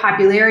media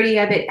popularity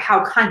of it,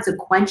 how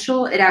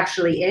consequential it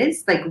actually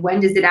is. Like, when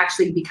does it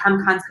actually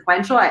become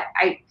consequential?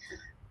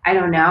 I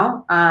don't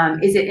know.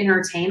 Is it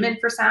entertainment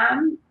for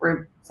some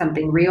or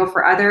something real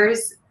for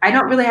others? I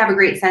don't really have a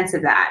great sense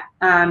of that.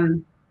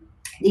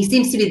 there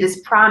seems to be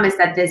this promise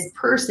that this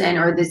person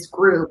or this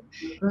group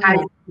has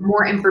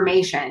more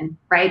information,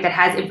 right? That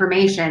has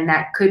information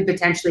that could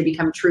potentially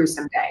become true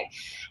someday.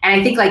 And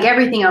I think like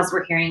everything else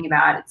we're hearing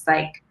about, it's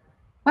like,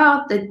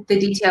 well, the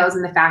details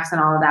and the facts and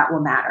all of that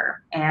will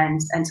matter. And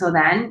until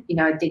then, you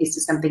know, I think it's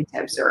just something to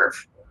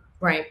observe.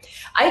 Right.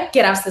 I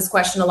get asked this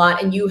question a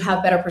lot, and you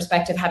have better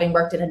perspective having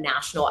worked at a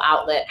national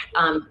outlet.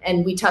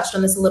 And we touched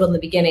on this a little in the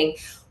beginning.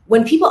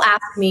 When people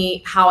ask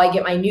me how I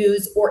get my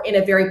news, or in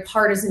a very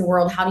partisan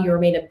world, how do you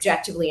remain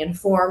objectively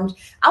informed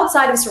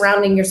outside of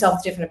surrounding yourself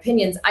with different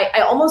opinions,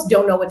 I almost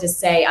don't know what to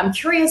say. I'm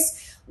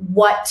curious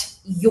what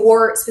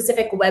your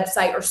specific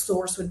website or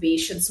source would be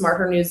should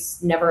SmartHer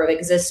News never have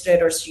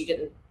existed, or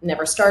she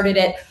never started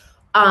it.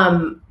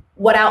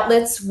 What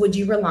outlets would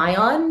you rely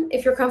on,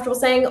 if you're comfortable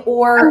saying,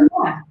 or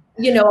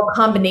you know, a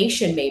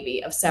combination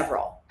maybe of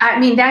several? I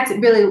mean, that's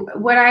really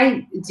what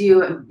I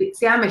do.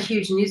 See, I'm a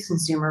huge news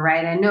consumer,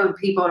 right? I know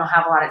people don't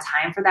have a lot of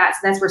time for that.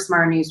 So that's where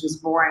SmartHer News was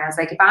born. I was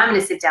like, if I'm going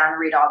to sit down and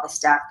read all this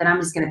stuff, then I'm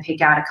just going to pick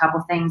out a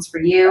couple things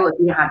for you if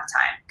you don't have the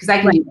time. Because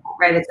I can do that,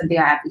 right? That's something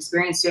I have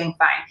experience doing,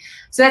 fine.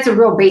 So that's a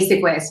real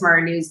basic way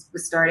SmartHer News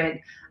was started.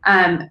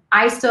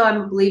 I still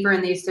am a believer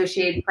in the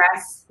Associated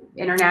Press,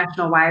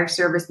 international wire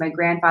service. My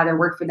grandfather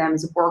worked for them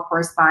as a war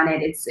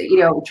correspondent. It's, you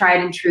know, tried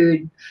and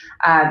true,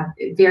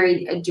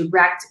 very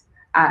direct,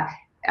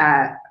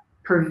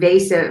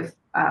 pervasive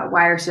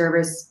wire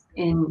service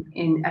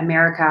in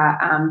America,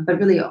 but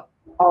really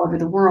all over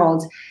the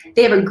world.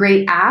 They have a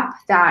great app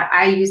that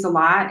I use a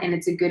lot, and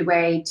it's a good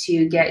way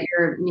to get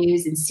your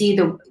news and see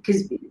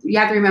because you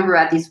have to remember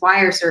about these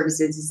wire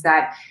services is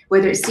that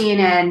whether it's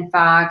CNN,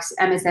 Fox,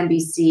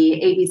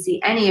 MSNBC, ABC,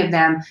 any of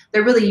them,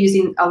 they're really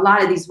using a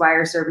lot of these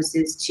wire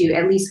services to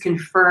at least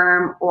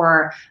confirm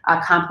or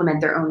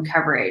complement their own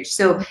coverage.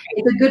 So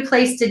it's a good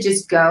place to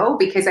just go,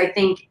 because I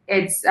think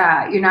it's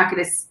you're not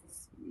going to.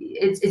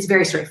 It's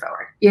very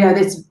straightforward. You know,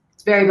 it's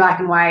very black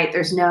and white.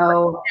 There's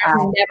no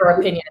never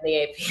opinion in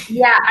the AP.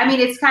 Yeah, I mean,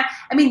 it's kind of,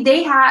 I mean,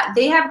 they have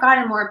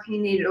gotten more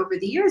opinionated over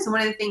the years. And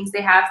one of the things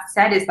they have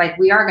said is like,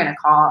 we are going to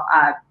call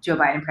Joe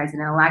Biden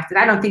president-elect. And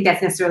I don't think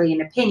that's necessarily an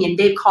opinion.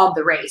 They've called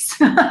the race.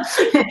 So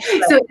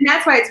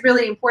that's why it's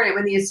really important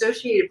when the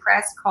Associated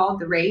Press called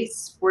the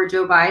race for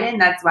Joe Biden.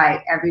 That's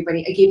why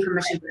I gave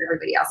permission for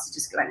everybody else to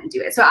just go ahead and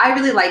do it. So I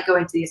really like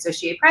going to the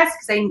Associated Press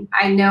because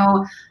I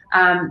know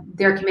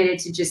they're committed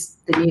to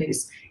just the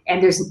news.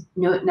 And there's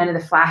none of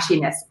the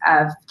flashiness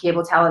of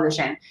cable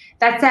television.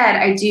 That said,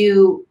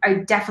 I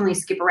definitely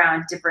skip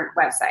around different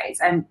websites.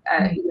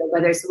 You know,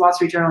 whether it's the Wall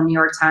Street Journal, New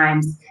York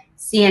Times,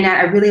 CNN.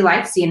 I really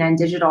like CNN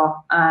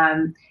Digital,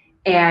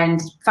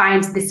 and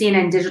find the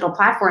CNN Digital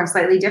platform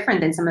slightly different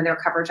than some of their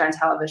coverage on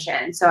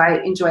television. So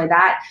I enjoy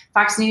that.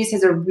 Fox News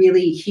has a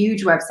really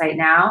huge website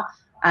now,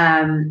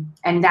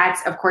 and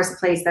that's of course a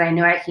place that I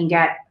know I can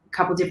get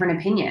couple different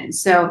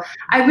opinions. So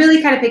I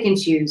really kind of pick and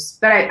choose,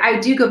 but I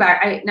do go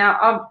back.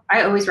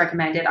 I always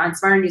recommend it on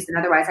SmartHer News and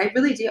otherwise. I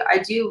really do. I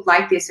do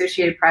like the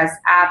Associated Press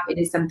app. It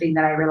is something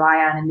that I rely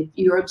on. And if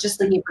you're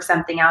just looking for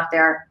something out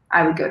there,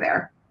 I would go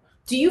there.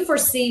 Do you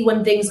foresee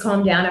when things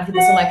calm down after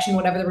this election,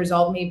 whatever the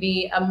result may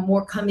be,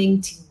 more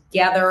coming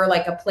together,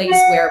 like a place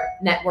where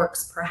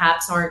networks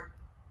perhaps aren't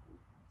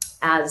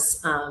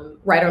as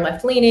right or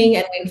left leaning,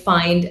 and we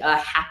find a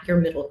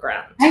happier middle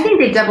ground? I think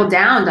they doubled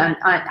down on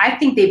I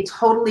think they've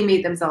totally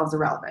made themselves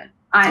irrelevant.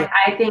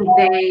 I think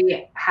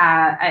they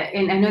have,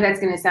 and I know that's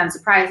going to sound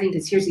surprising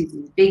because here's these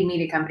big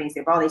media companies,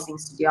 they have all these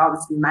things to do, all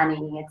this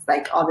money, it's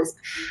like all this.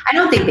 I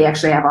don't think they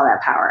actually have all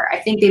that power. I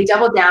think they've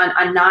doubled down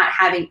on not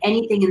having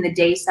anything in the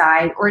day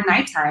side or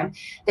nighttime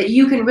that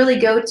you can really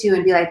go to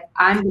and be like,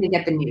 I'm going to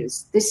get the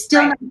news. There's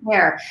still not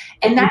there.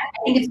 And that,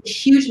 I think it's a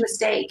huge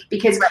mistake,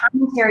 because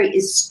commentary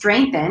is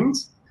strengthened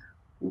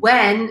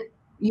when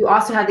you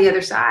also have the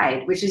other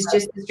side, which is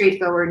just the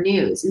straightforward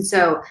news. And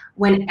so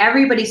when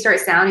everybody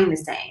starts sounding the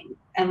same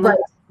and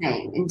looking the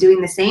same and doing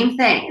the same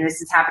thing, and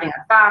this is happening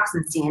on Fox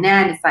and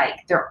CNN, it's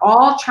like they're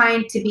all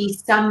trying to be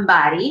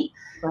somebody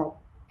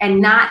and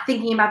not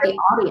thinking about the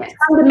audience.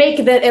 Trying to make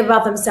it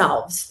about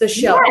themselves, the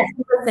show. Yes.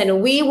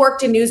 Listen, we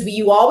worked in news, but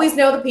you always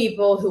know the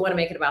people who want to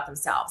make it about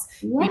themselves.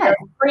 Yes. We know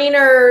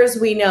screeners,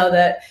 we know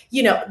that,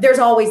 you know, there's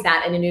always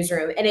that in a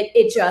newsroom. And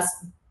it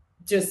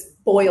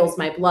just boils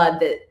my blood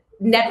that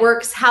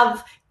networks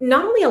have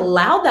not only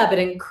allowed that, but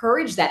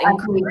encouraged that.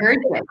 Encouraged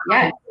it,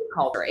 yes.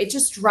 Culture. It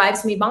just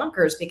drives me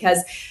bonkers because,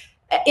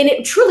 and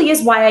it truly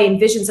is why I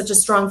envision such a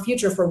strong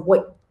future for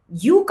what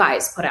you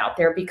guys put out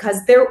there,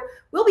 because there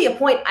will be a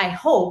point, I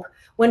hope,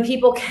 when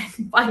people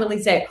can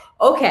finally say,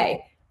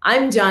 okay,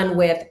 I'm done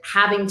with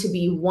having to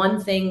be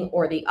one thing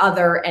or the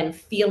other and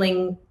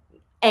feeling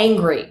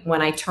angry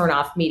when I turn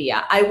off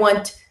media. I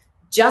want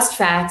just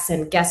facts,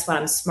 and guess what?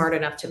 I'm smart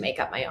enough to make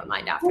up my own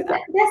mind after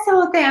that. That's the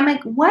whole thing. I'm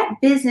like, what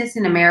business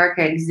in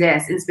America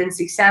exists and has been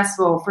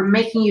successful for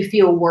making you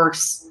feel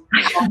worse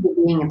after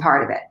being a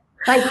part of it?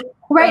 Like,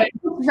 right,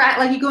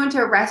 like you go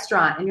into a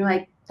restaurant and you're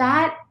like,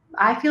 that,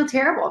 I feel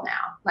terrible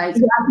now. Like,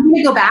 I'm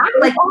gonna go back.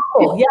 Like,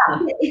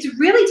 it's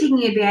really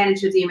taking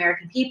advantage of the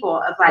American people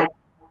of like,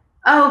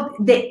 Oh,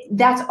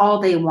 that's all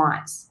they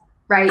want.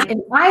 Right.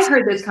 And I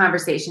heard those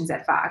conversations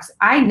at Fox.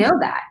 I know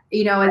that,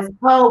 it's,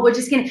 oh, we're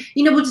just going to,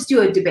 we'll just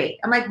do a debate.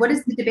 I'm like, what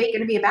is the debate going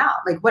to be about?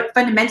 Like, what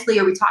fundamentally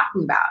are we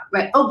talking about?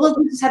 Right. Oh, we'll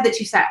just have the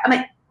two sides. I'm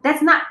like,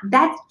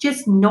 that's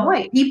just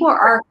noise. People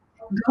are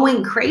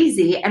going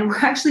crazy and we're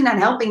actually not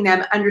helping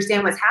them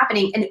understand what's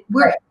happening. And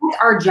it's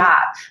our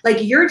job.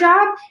 Like your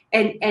job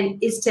and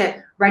is to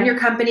run your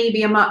company,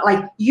 be a mom.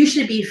 Like you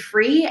should be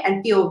free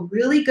and feel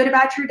really good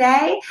about your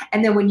day.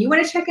 And then when you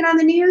want to check in on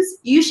the news,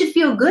 you should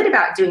feel good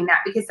about doing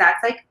that because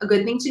that's like a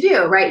good thing to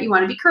do, right? You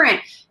want to be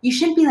current. You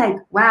shouldn't be like,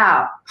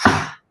 wow,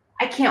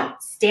 I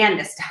can't stand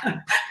this stuff,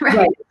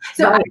 right?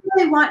 So I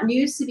really want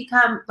news to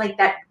become like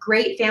that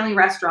great family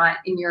restaurant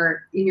in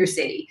your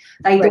city,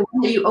 like the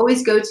one that you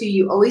always go to.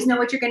 You always know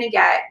what you're going to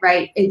get,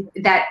 right?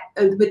 That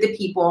with the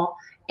people,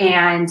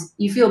 and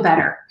you feel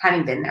better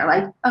having been there.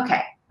 Like,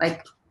 okay,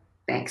 like,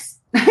 thanks.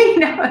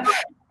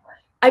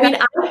 I mean,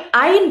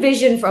 I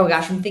envision oh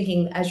gosh, I'm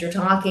thinking as you're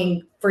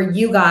talking for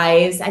you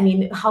guys, I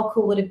mean, how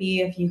cool would it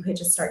be if you could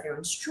just start your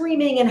own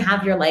streaming and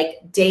have your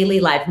like daily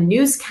live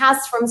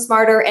newscasts from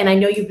SmartHer? And I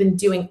know you've been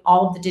doing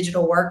all of the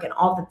digital work and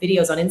all the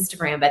videos on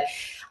Instagram, but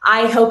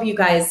I hope you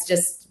guys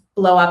just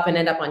blow up and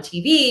end up on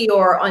TV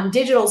or on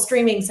digital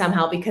streaming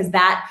somehow, because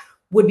that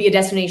would be a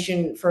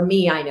destination for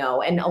me, I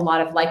know, and a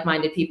lot of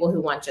like-minded people who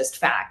want just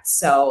facts.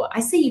 So I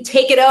say you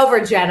take it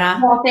over, Jenna.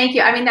 Well, thank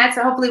you. I mean, that's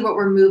hopefully what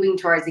we're moving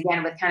towards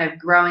again with kind of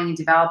growing and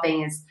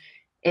developing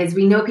is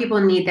we know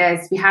people need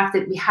this. We have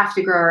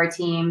to grow our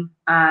team.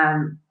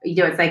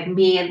 It's like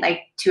me and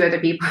like two other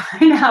people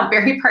right now,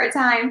 very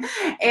part-time,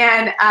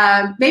 and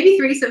maybe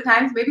three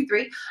sometimes, maybe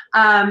three.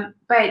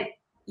 But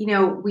we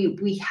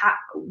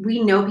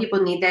know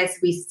people need this.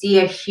 We see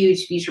a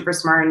huge future for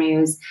SmartHer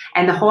News,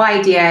 and the whole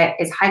idea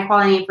is high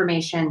quality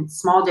information,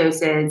 small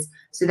doses,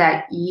 so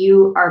that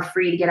you are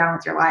free to get on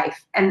with your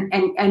life,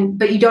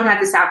 but you don't have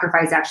to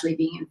sacrifice actually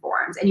being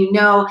informed. And you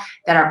know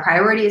that our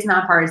priority is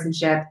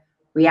nonpartisanship.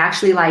 We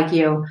actually like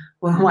you.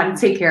 We want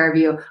to take care of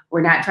you.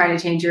 We're not trying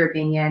to change your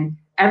opinion.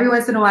 Every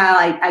once in a while,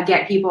 I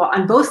get people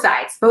on both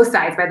sides, by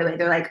the way,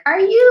 they're like, are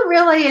you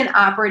really an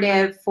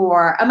operative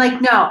for, I'm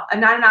like, no, I'm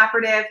not an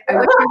operative. I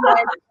wish I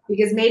was,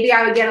 because maybe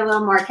I would get a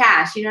little more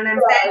cash. You know what I'm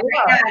saying?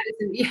 Right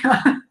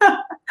now,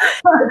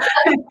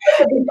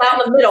 down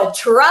the middle.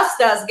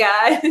 Trust us,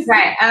 guys.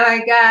 Right. I'm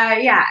like,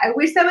 yeah, I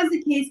wish that was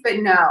the case, but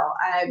no,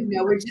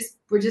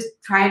 we're just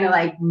trying to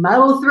like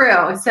muddle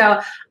through. So,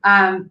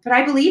 but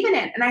I believe in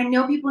it and I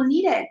know people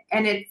need it.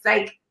 And it's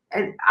like,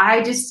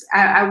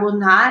 I will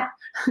not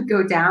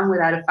go down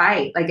without a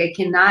fight. Like I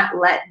cannot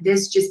let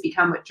this just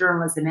become what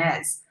journalism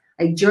is.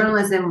 Like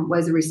journalism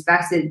was a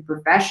respected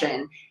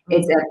profession.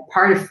 It's a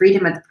part of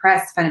freedom of the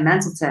press,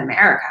 fundamental to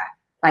America.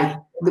 Like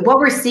what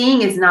we're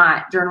seeing is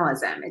not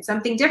journalism. It's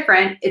something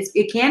different.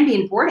 It can be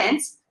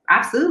important,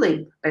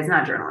 absolutely, but it's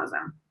not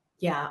journalism.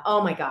 Yeah.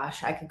 Oh my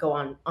gosh. I could go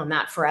on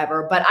that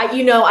forever, but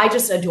I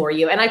just adore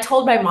you. And I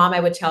told my mom I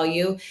would tell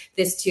you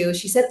this too.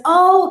 She said,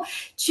 oh,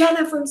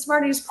 Jenna from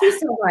SmartHer News, please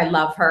tell her I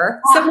love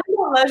her. So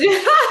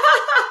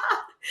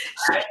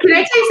Can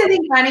I tell you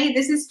something funny?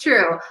 This is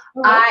true.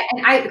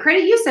 And I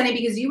credit you, Sunny,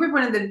 because you were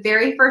one of the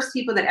very first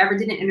people that ever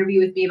did an interview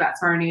with me about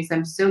SmartHer News.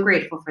 I'm so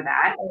grateful for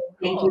that.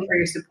 Thank you for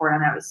your support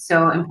on that. It was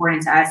so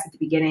important to us at the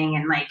beginning,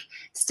 and like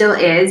still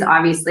is,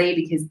 obviously,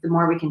 because the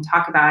more we can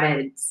talk about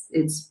it,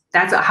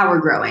 that's how we're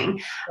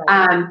growing.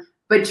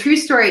 But true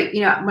story,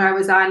 when I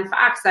was on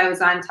Fox, I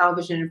was on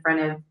television in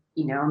front of,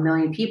 1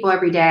 million people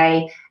every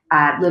day,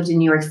 lived in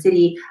New York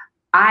City.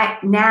 I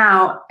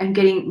now am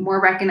getting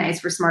more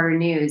recognized for SmartHer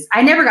News.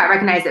 I never got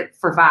recognized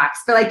for Fox,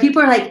 but like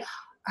people are like,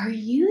 are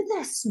you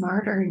the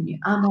SmartHer News?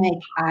 I'm like,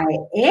 I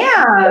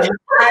am.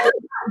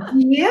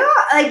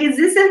 Like, is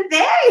this a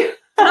thing?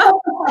 Oh,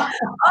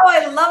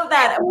 I love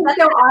that. That's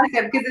so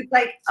awesome because it's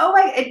like,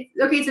 okay,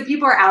 so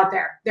people are out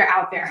there. They're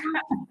out there.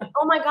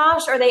 Oh my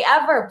gosh, are they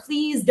ever?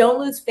 Please don't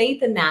lose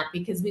faith in that,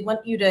 because we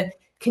want you to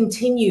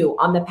continue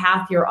on the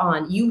path you're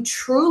on. You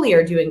truly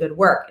are doing good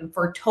work. And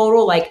for a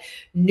total like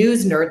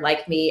news nerd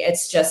like me,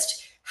 it's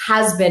just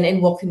has been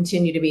and will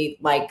continue to be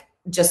like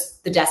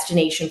just the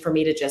destination for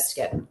me to just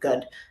get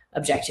good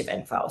objective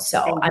info. So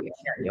I'm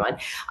sharing you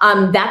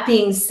on. That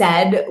being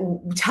said,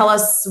 tell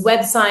us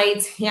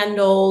websites,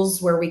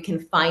 handles, where we can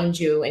find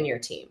you and your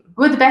team.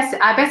 Well, the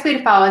best way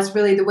to follow us,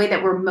 really, the way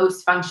that we're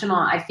most functional,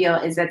 I feel,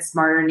 is at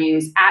SmartHer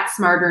News, at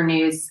SmartHer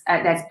News.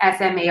 That's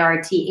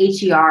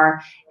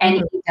SmartHerNews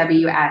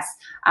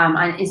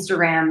on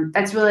Instagram.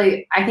 That's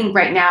really, I think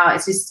right now,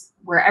 it's just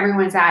where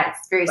everyone's at.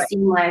 It's very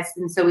seamless.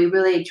 And so we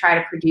really try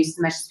to produce as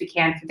much as we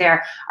can for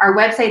there. Our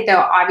website,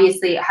 though,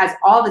 obviously has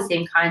all the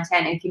same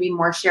content and can be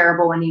more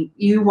shareable when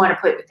you want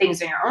to put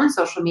things on your own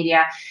social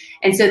media.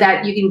 And so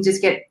that you can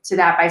just get to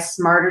that by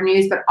SmartHer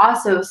News, but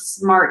also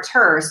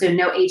SmartHer, so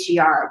no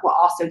HER, will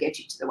also get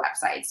you to the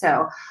website.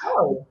 So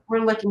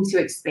we're looking to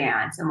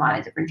expand in a lot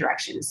of different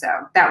directions. So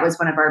that was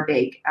one of our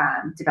big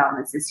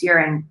developments this year.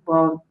 And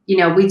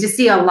we just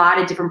see a lot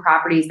of different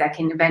properties that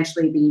can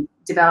eventually be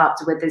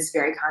developed with this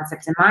very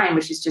concept in mind,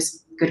 which is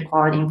just good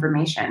quality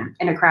information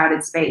in a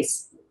crowded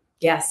space.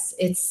 Yes,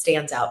 it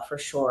stands out for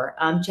sure.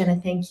 Jenna,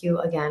 thank you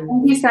again.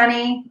 Thank you,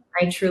 Sunny.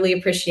 I truly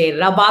appreciate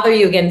it. I'll bother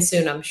you again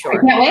soon, I'm sure.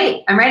 I can't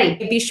wait. I'm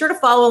ready. Be sure to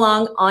follow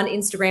along on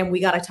Instagram. We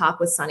Gotta Talk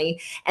with Sunny.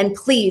 And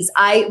please,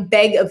 I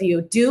beg of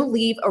you, do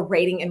leave a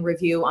rating and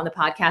review on the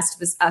podcast,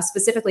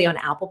 specifically on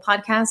Apple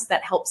Podcasts.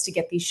 That helps to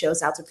get these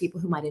shows out to people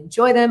who might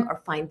enjoy them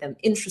or find them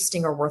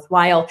interesting or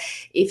worthwhile.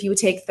 If you would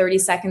take 30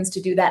 seconds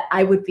to do that,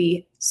 I would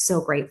be so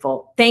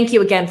grateful. Thank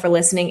you again for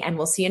listening, and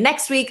we'll see you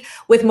next week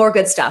with more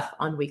good stuff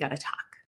on We Gotta Talk.